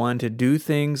Capital One to do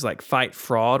things like fight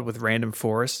fraud with random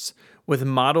forests, with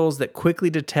models that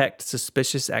quickly detect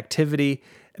suspicious activity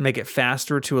and make it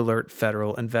faster to alert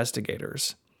federal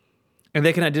investigators. And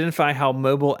they can identify how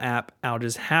mobile app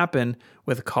outages happen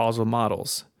with causal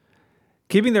models.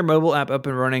 Keeping their mobile app up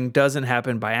and running doesn't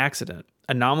happen by accident.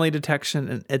 Anomaly detection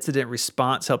and incident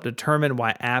response help determine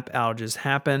why app outages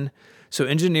happen, so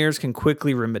engineers can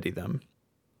quickly remedy them.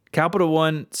 Capital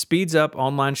One speeds up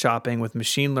online shopping with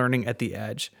machine learning at the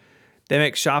edge. They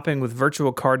make shopping with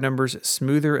virtual card numbers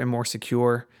smoother and more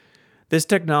secure. This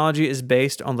technology is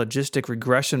based on logistic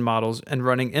regression models and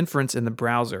running inference in the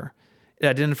browser. It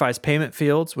identifies payment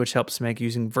fields, which helps make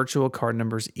using virtual card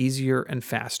numbers easier and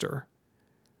faster.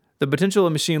 The potential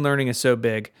of machine learning is so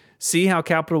big. See how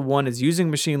Capital One is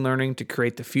using machine learning to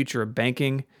create the future of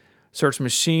banking. Search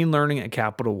machine learning at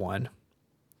Capital One.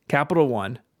 Capital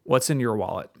One, what's in your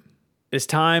wallet? It's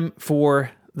time for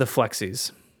the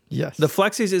Flexies. Yes. The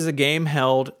Flexies is a game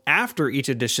held after each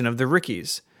edition of the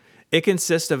Rickies. It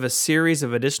consists of a series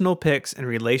of additional picks in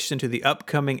relation to the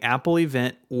upcoming Apple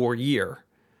event or year.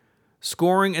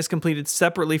 Scoring is completed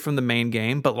separately from the main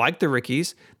game, but like the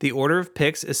Rickies, the order of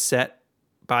picks is set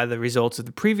by the results of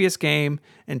the previous game,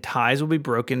 and ties will be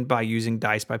broken by using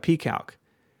dice by pcalc.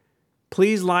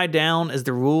 Please lie down as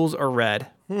the rules are read.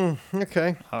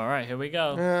 Okay. All right, here we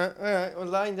go. All right. We're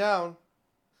lying down.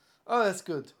 Oh, that's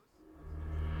good.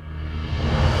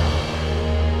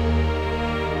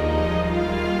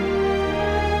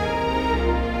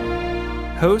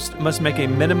 Host must make a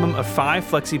minimum of 5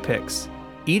 Flexi picks.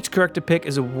 Each corrected pick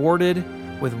is awarded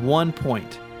with 1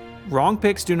 point. Wrong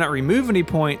picks do not remove any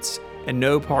points, and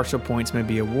no partial points may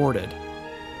be awarded.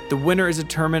 The winner is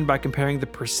determined by comparing the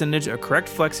percentage of correct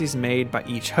Flexis made by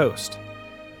each host.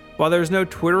 While there is no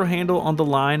Twitter handle on the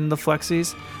line in the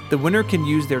Flexis, the winner can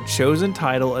use their chosen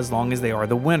title as long as they are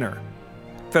the winner.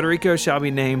 Federico shall be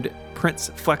named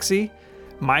Prince Flexi,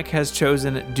 Mike has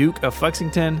chosen Duke of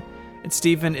Flexington, and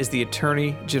Stephen is the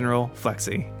Attorney General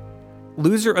Flexi.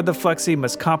 Loser of the Flexi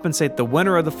must compensate the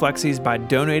winner of the Flexis by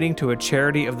donating to a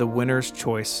charity of the winner's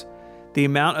choice. The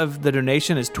amount of the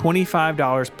donation is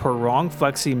 $25 per wrong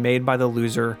Flexi made by the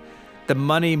loser. The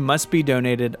money must be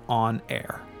donated on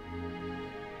air.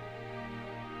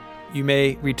 You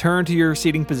may return to your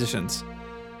seating positions.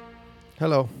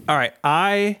 Hello. All right,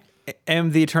 I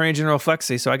am the Attorney General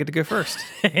Flexi, so I get to go first.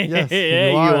 Yes,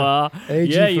 Yeah, you are.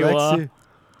 AG Yeah, you Flexi. are.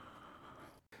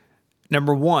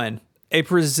 Number 1, a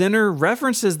presenter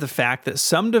references the fact that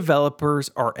some developers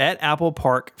are at Apple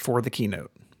Park for the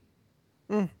keynote.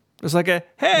 It's like a,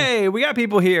 hey, we got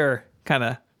people here kind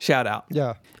of shout out.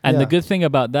 Yeah. And yeah. the good thing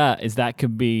about that is that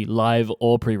could be live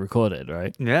or pre-recorded,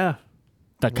 right? Yeah.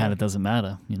 That kind of doesn't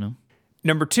matter, you know?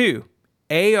 Number 2,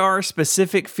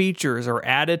 AR-specific features are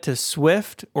added to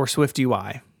Swift or Swift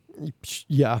UI.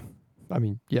 Yeah. I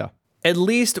mean, yeah. At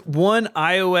least one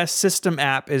iOS system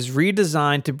app is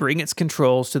redesigned to bring its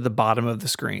controls to the bottom of the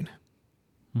screen.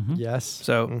 Yes.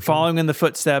 So following in the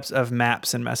footsteps of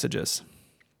maps and messages.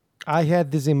 I had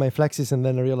this in my Flexis and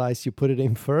then I realized you put it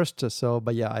in first. So,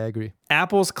 but yeah, I agree.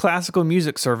 Apple's classical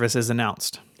music service is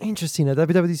announced. Interesting. At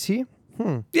WWDC?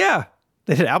 Yeah,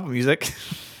 they did Apple Music.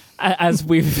 As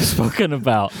we've spoken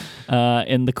about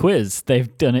in the quiz,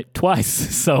 they've done it twice,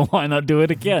 so why not do it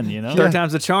again, you know? Third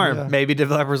time's the charm. Yeah. Maybe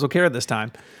developers will care this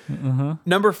time.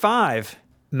 Number 5,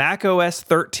 macOS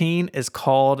 13 is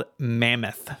called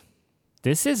Mammoth.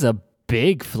 This is a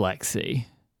big Flexi.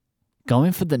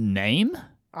 Going for the name?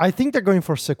 I think they're going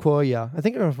for Sequoia. I Put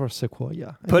in think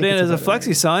as a it's better Flexi,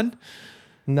 name. son.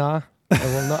 Nah, I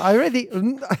will not.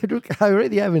 I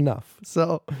already have enough.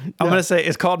 So I'm going to say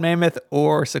it's called Mammoth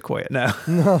or Sequoia.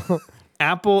 No.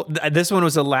 Apple, this one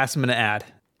was a last minute ad.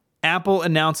 Apple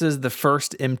announces the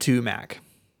first M2 Mac.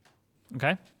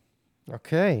 Okay.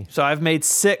 Okay. So I've made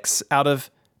 6 out of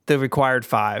the required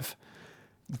 5.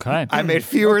 Okay. I made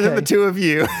fewer than Okay. the 2 of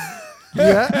you.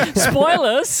 Yeah.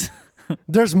 Spoilers!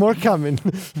 There's more coming.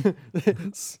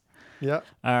 Yeah.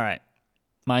 All right.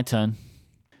 My turn.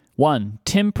 1.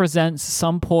 Tim presents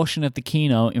some portion of the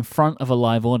keynote in front of a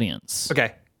live audience.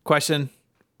 Okay, question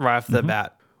right off the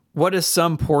bat. What does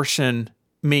some portion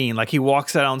mean? Like he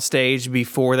walks out on stage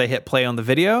before they hit play on the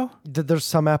video? There's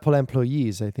some Apple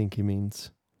employees, I think he means.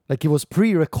 Like it was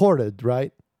pre-recorded,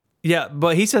 right? Yeah,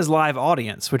 but he says live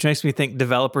audience, which makes me think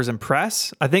developers and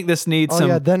press. I think this needs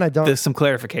Then I don't. some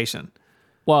clarification.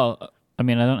 Well, I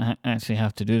mean, I don't actually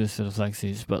have to do this to the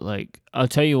Flexis, but like, I'll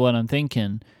tell you what I'm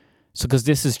thinking. So, because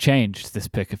this has changed, this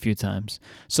pick a few times.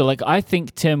 So, like, I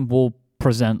think Tim will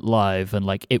present live and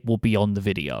like it will be on the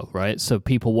video, right? So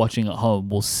people watching at home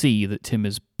will see that Tim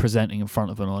is presenting in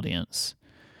front of an audience.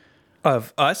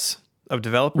 Of us? Of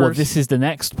developers? Well, this is the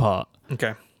next part.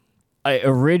 Okay.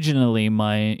 Originally,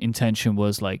 my intention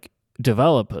was like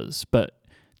developers, but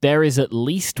there is at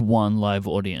least one live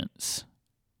audience,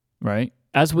 right?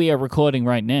 As we are recording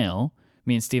right now,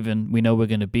 Me and Steven, we know we're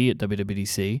going to be at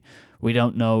WWDC. We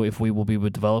don't know if we will be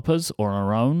with developers or on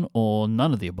our own or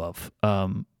none of the above.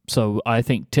 So I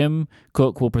think Tim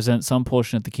Cook will present some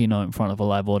portion of the keynote in front of a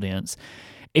live audience.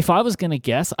 If I was going to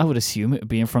guess, I would assume it would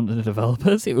be in front of the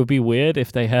developers. It would be weird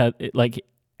if they had,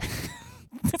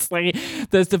 it's like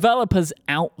there's developers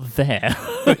out there.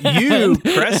 But you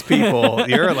press people,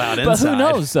 you're allowed inside. But who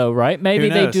knows, though, right? Maybe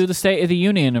Who they knows? do the State of the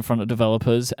Union in front of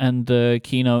developers and the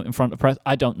keynote in front of press.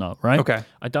 I don't know, right? Okay.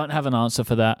 I don't have an answer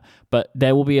for that, but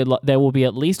there will be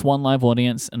at least one live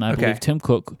audience, and I believe Tim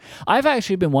Cook. I've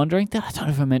actually been wondering. I don't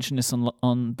know if I mentioned this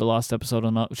on the last episode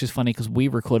or not, which is funny because we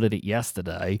recorded it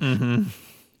yesterday. Mm-hmm.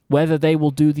 Whether they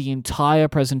will do the entire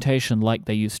presentation like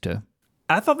they used to.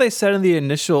 I thought they said in the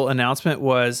initial announcement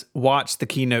was watch the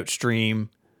keynote stream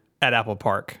at Apple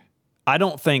Park. I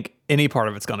don't think any part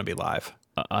of it's going to be live.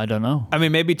 I don't know. I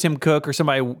mean, maybe Tim Cook or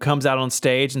somebody comes out on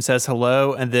stage and says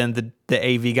hello, and then the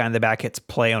AV guy in the back hits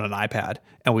play on an iPad,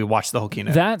 and we watch the whole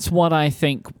keynote. That's what I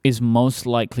think is most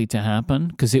likely to happen,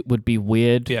 because it would be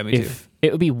weird. Yeah, me too.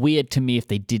 It would be weird to me if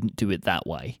they didn't do it that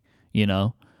way, you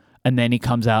know? And then he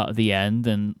comes out at the end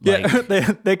and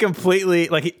they completely,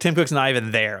 Tim Cook's not even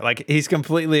there. Like, he's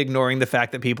completely ignoring the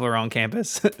fact that people are on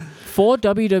campus. For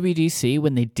WWDC,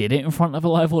 when they did it in front of a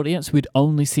live audience, we'd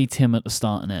only see Tim at the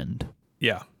start and end.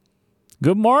 Yeah.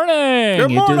 Good morning.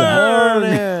 Good You'd do that.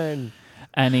 Morning.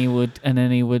 And then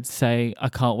he would say, I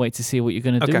can't wait to see what you're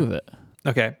going to do with it.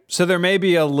 Okay. So there may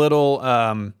be a little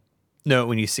note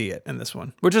when you see it in this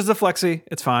one, which is a flexi.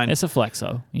 It's fine. It's a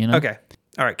flexo, you know? Okay.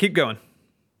 All right. Keep going.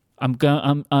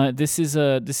 This is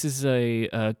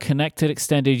a connected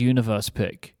extended universe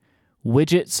pick.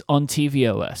 Widgets on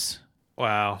tvOS.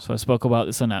 Wow. So I spoke about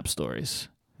this on App Stories.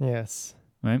 Yes.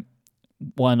 Right?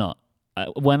 Why not?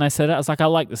 When I said it, I was like, I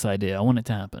like this idea. I want it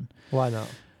to happen. Why not?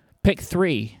 Pick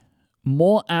 3.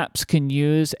 More apps can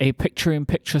use a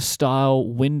picture-in-picture style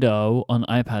window on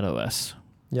iPadOS.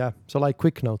 Yeah. So like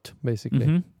Quick Note, basically.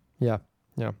 Mm-hmm. Yeah.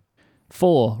 Yeah.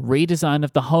 4. Redesign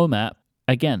of the Home app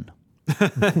again.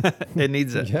 It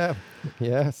needs it. Yeah.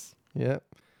 Yes. Yeah.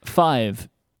 5.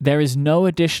 There is no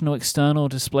additional external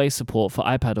display support for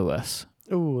iPadOS.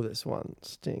 Oh, this one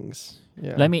stings.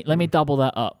 Yeah. Let me double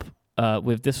that up.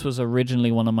 This was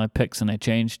originally one of my picks and I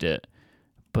changed it,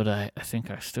 but I think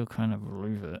I still kind of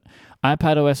believe it.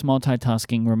 iPadOS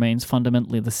multitasking remains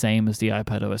fundamentally the same as the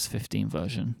iPadOS 15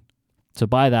 version. So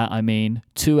by that I mean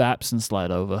 2 apps and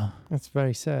slide over. That's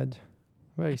very sad.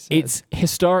 Very sad. It's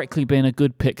historically been a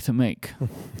good pick to make,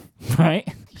 right?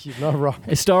 You're not wrong.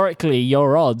 Historically,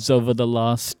 your odds over the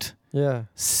last Yeah.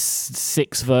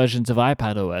 6 versions of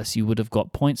iPadOS, you would have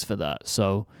got points for that.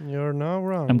 So You're not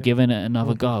wrong. I'm giving it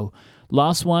another go.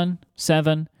 Last one,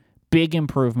 7, big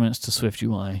improvements to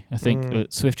SwiftUI. I think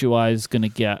SwiftUI is going to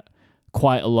get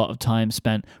quite a lot of time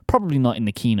spent, probably not in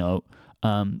the keynote,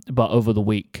 but over the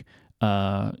week.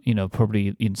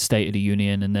 Probably in State of the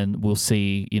Union, and then we'll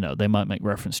see, they might make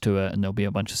reference to it and there'll be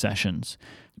a bunch of sessions.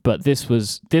 But this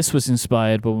was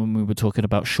inspired by when we were talking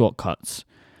about shortcuts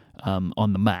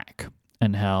on the Mac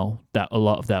and how that a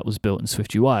lot of that was built in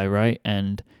SwiftUI, right?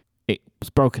 And it was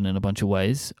broken in a bunch of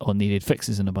ways or needed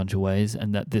fixes in a bunch of ways,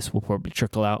 and that this will probably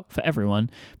trickle out for everyone.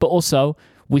 But also,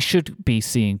 we should be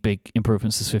seeing big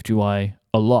improvements to SwiftUI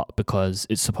a lot because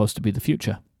it's supposed to be the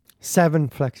future. 7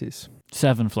 flexes.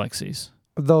 7 flexies.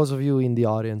 Those of you in the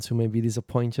audience who may be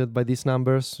disappointed by these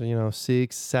numbers,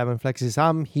 6, 7 flexes,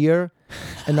 I'm here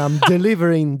and I'm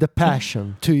delivering the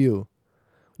passion to you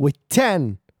with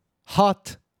 10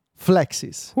 hot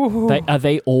flexes. Are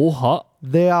they all hot?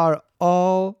 They are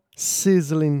all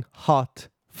sizzling hot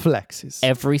flexes.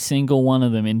 Every single one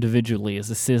of them individually is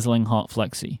a sizzling hot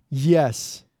flexi.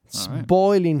 Yes. It's All right.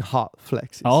 boiling hot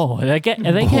flexes. Oh, are they getting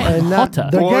And hotter?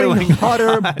 they're Boiling. getting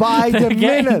hotter by the They're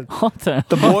getting minute. hotter.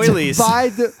 The boilies. By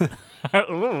the, I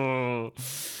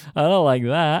don't like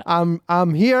that.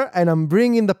 I'm here and I'm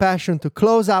bringing the passion to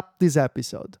close up this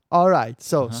episode. All right,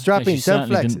 so strap You in, 10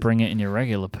 certainly flexes. didn't bring it in your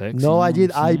regular picks. No, you I know did.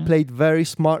 what I'm I saying? played very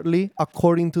smartly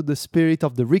according to the spirit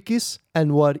of the Rickies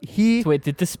and what he... Wait,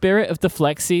 did the spirit of the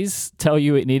flexis tell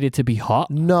you it needed to be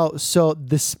hot? No, so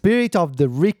the spirit of the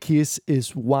Rickies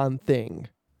is one thing.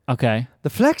 Okay. The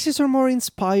flexes are more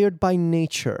inspired by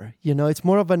nature. It's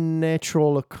more of a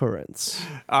natural occurrence.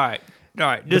 All right.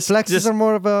 The flexes are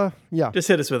more of a... Yeah. Just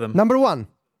hit us with them. Number one,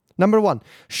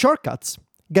 Shortcuts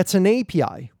gets an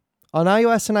API on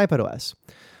iOS and iPadOS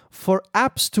for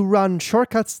apps to run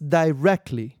shortcuts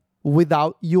directly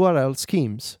without URL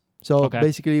schemes. So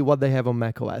basically what they have on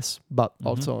macOS, but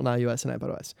also on iOS and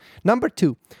iPadOS. Number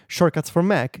 2, Shortcuts for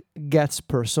Mac gets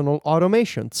personal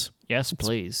automations. Yes,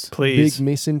 please. Please. Big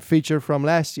missing feature from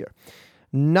last year.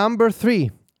 Number 3,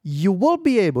 you will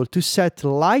be able to set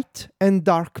light and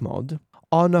dark mode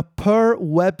on a per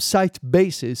website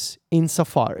basis in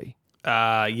Safari.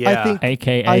 Yeah.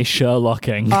 AKA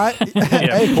Sherlocking.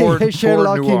 AKA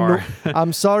Sherlocking. Noir.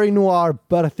 I'm sorry, Noir,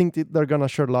 but I think they're going to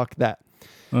Sherlock that.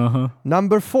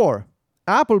 Number 4,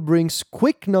 Apple brings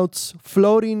Quick Notes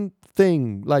floating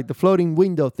thing, like the floating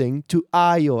window thing, to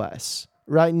iOS.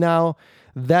 Right now,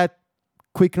 that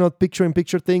Quick Note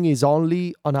picture-in-picture thing is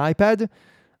only on iPad.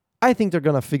 I think they're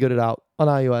going to figure it out on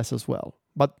iOS as well.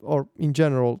 Or in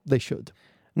general, they should.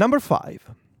 Number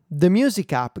 5, the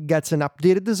music app gets an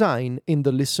updated design in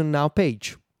the Listen Now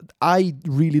page. I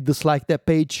really dislike that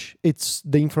page.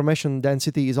 The information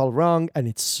density is all wrong and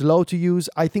it's slow to use.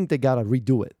 I think they gotta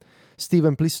redo it.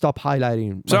 Steven, please stop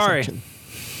highlighting my section.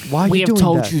 Why are you doing that? We have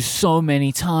told you so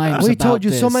many times. We told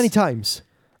you so many times.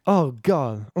 Oh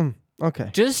God. Okay.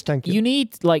 Just thank you. We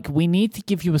need to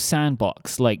give you a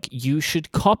sandbox. Like, you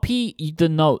should copy the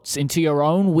notes into your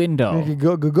own window.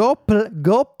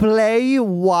 Go play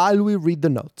while we read the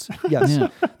notes. Yes. Yeah.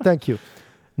 Thank you.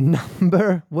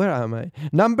 Where am I?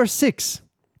 Number 6,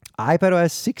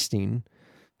 iPadOS 16.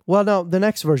 Well, no, the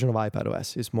next version of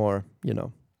iPadOS is more,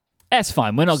 That's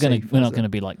fine. We're not gonna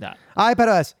be like that.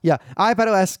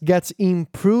 iPadOS gets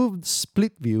improved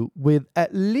split view with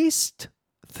at least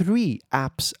 3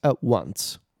 apps at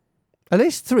once. At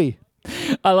least 3.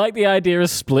 I like the idea of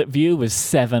split view with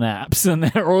 7 apps, and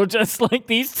they're all just like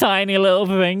these tiny little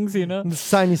things,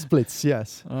 Tiny splits,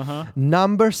 yes.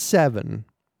 Number 7,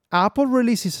 Apple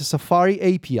releases a Safari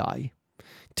API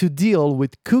to deal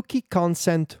with cookie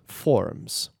consent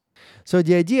forms. So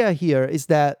the idea here is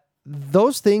that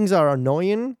those things are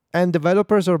annoying, and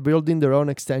developers are building their own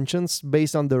extensions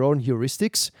based on their own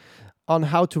heuristics on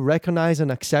how to recognize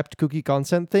and accept cookie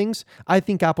consent things. I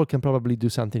think Apple can probably do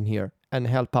something here and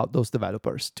help out those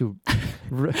developers to...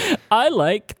 I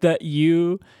like that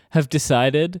you have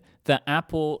decided that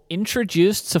Apple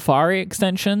introduced Safari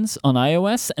extensions on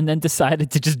iOS and then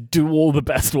decided to just do all the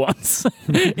best ones,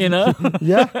 Yeah.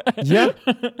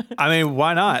 I mean,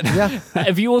 why not? Yeah.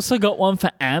 Have you also got one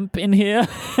for AMP in here?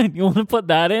 You want to put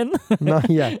that in? Not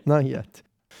yet.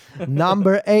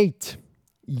 Number 8.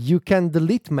 You can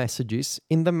delete messages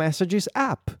in the Messages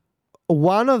app.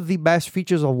 One of the best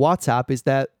features of WhatsApp is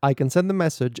that I can send the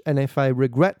message, and if I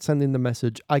regret sending the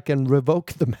message, I can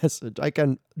revoke the message. I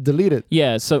can delete it.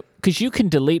 Yeah, so because you can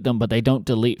delete them, but they don't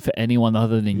delete for anyone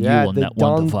other than you on that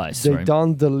one device. They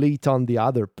don't delete on the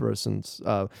other person's.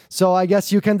 So I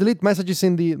guess you can delete messages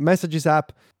in the Messages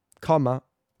app,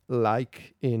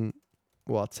 like in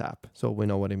WhatsApp. So we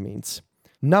know what it means.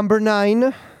 Number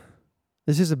 9.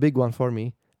 This is a big one for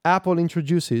me. Apple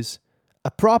introduces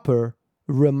a proper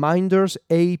Reminders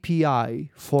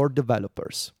API for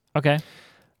developers. Okay.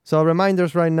 So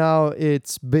Reminders right now, it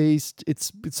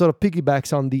sort of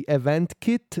piggybacks on the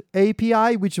EventKit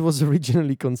API, which was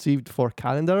originally conceived for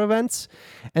calendar events.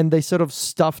 And they sort of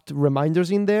stuffed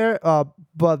reminders in there,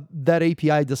 but that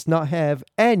API does not have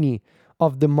any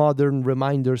of the modern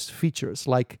Reminders features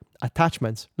like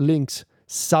attachments, links,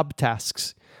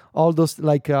 subtasks, all those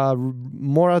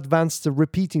more advanced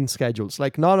repeating schedules.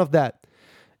 Like none of that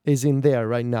is in there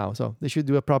right now. So they should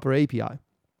do a proper API.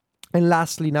 And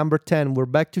lastly, number 10, we're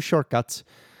back to Shortcuts.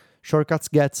 Shortcuts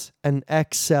gets an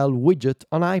Excel widget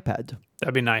on iPad.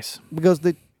 That'd be nice. Because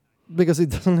it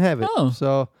doesn't have it. Oh,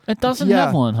 so it doesn't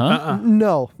have one, huh?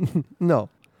 No.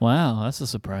 Wow, that's a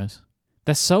surprise.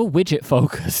 They're so widget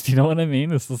focused. You know what I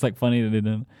mean? It's just funny that they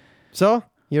didn't. So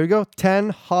here we go.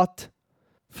 10 hot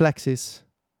flexes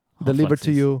delivered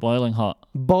to you. Boiling hot.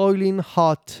 Molten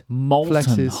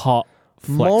hot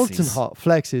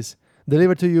flexes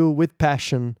delivered to you with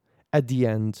passion at the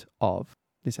end of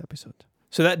this episode.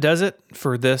 So that does it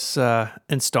for this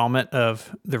installment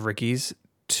of the Rickies.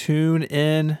 Tune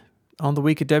in on the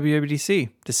week at WWDC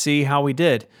to see how we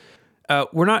did.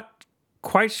 We're not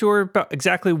quite sure about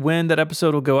exactly when that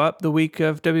episode will go up the week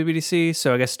of WWDC,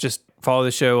 so I guess just follow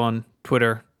the show on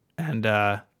Twitter and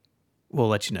we'll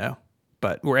let you know.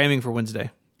 But we're aiming for Wednesday.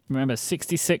 Remember,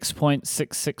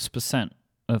 66.66%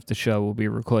 of the show will be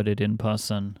recorded in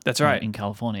person. That's right. In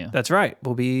California. That's right.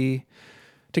 We'll be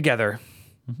together.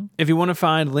 Mm-hmm. If you want to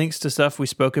find links to stuff we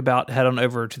spoke about, head on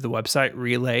over to the website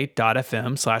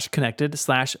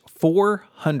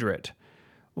relay.fm/connected/400.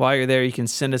 While you're there, you can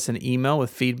send us an email with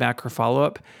feedback or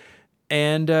follow-up.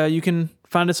 And you can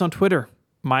find us on Twitter.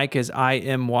 Mike is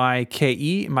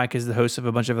IMYKE. Mike is the host of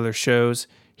a bunch of other shows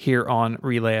here on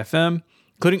Relay FM,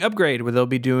 including Upgrade, where they'll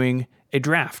be doing a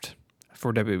draft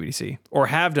for WWDC, or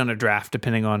have done a draft,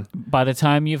 depending on... By the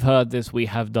time you've heard this, we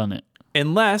have done it.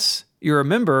 Unless you're a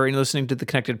member and you're listening to the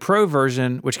Connected Pro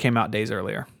version, which came out days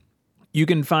earlier. You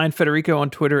can find Federico on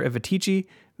Twitter at Viticci,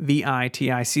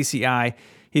 Viticci.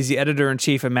 He's the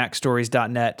editor-in-chief of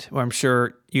MacStories.net, where I'm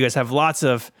sure you guys have lots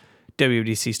of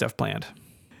WWDC stuff planned.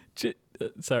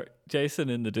 Sorry,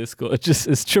 Jason in the Discord just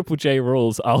as Triple J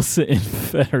rules. I'll sit in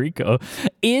for Federico.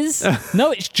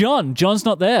 No, it's John. John's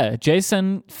not there.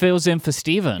 Jason fills in for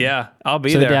Steven. Yeah, I'll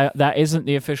be there. That isn't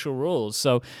the official rules.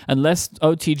 So unless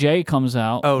OTJ comes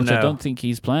out, which I don't think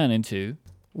he's planning to.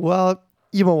 Well,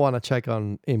 you won't want to check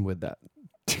on him with that.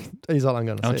 Is all I'm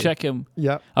gonna say. I'll check him.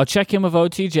 Yeah, I'll check him with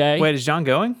OTJ. Wait, is John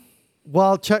going?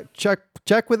 Well,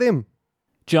 check with him.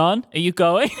 John, are you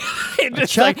going?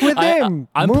 Check with him.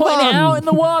 I'm Move putting it on. out in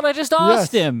the world. I just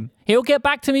asked Yes. him. He'll get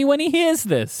back to me when he hears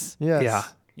this. Yes. Yeah.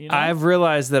 You know? I've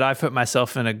realized that I've put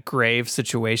myself in a grave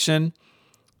situation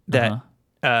that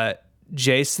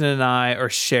Jason and I are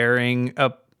sharing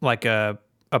a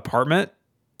apartment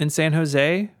in San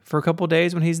Jose for a couple of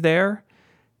days when he's there.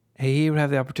 He would have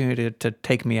the opportunity to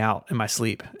take me out in my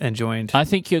sleep and join. I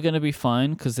think you're going to be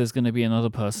fine because there's going to be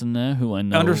another person there who I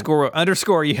know.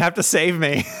 Underscore, you have to save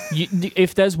me.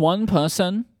 If there's one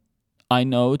person I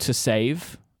know to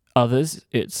save others,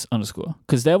 it's underscore.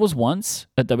 Because there was once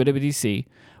at WWDC,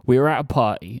 we were at a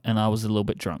party and I was a little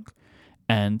bit drunk.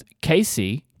 And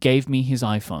Casey gave me his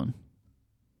iPhone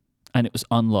and it was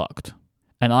unlocked.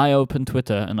 And I opened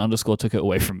Twitter and underscore took it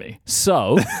away from me.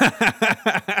 So,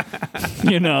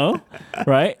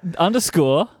 right?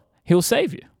 Underscore, he'll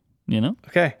save you,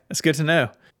 Okay, that's good to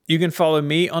know. You can follow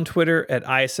me on Twitter at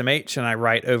ISMH, and I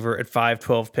write over at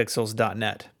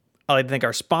 512pixels.net. I'd like to thank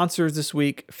our sponsors this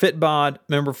week, Fitbod,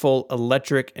 Memberful,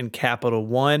 Electric, and Capital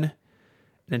One.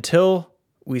 And until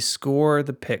we score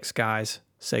the picks, guys,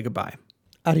 say goodbye.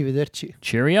 Arrivederci.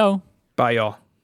 Cheerio. Bye, y'all.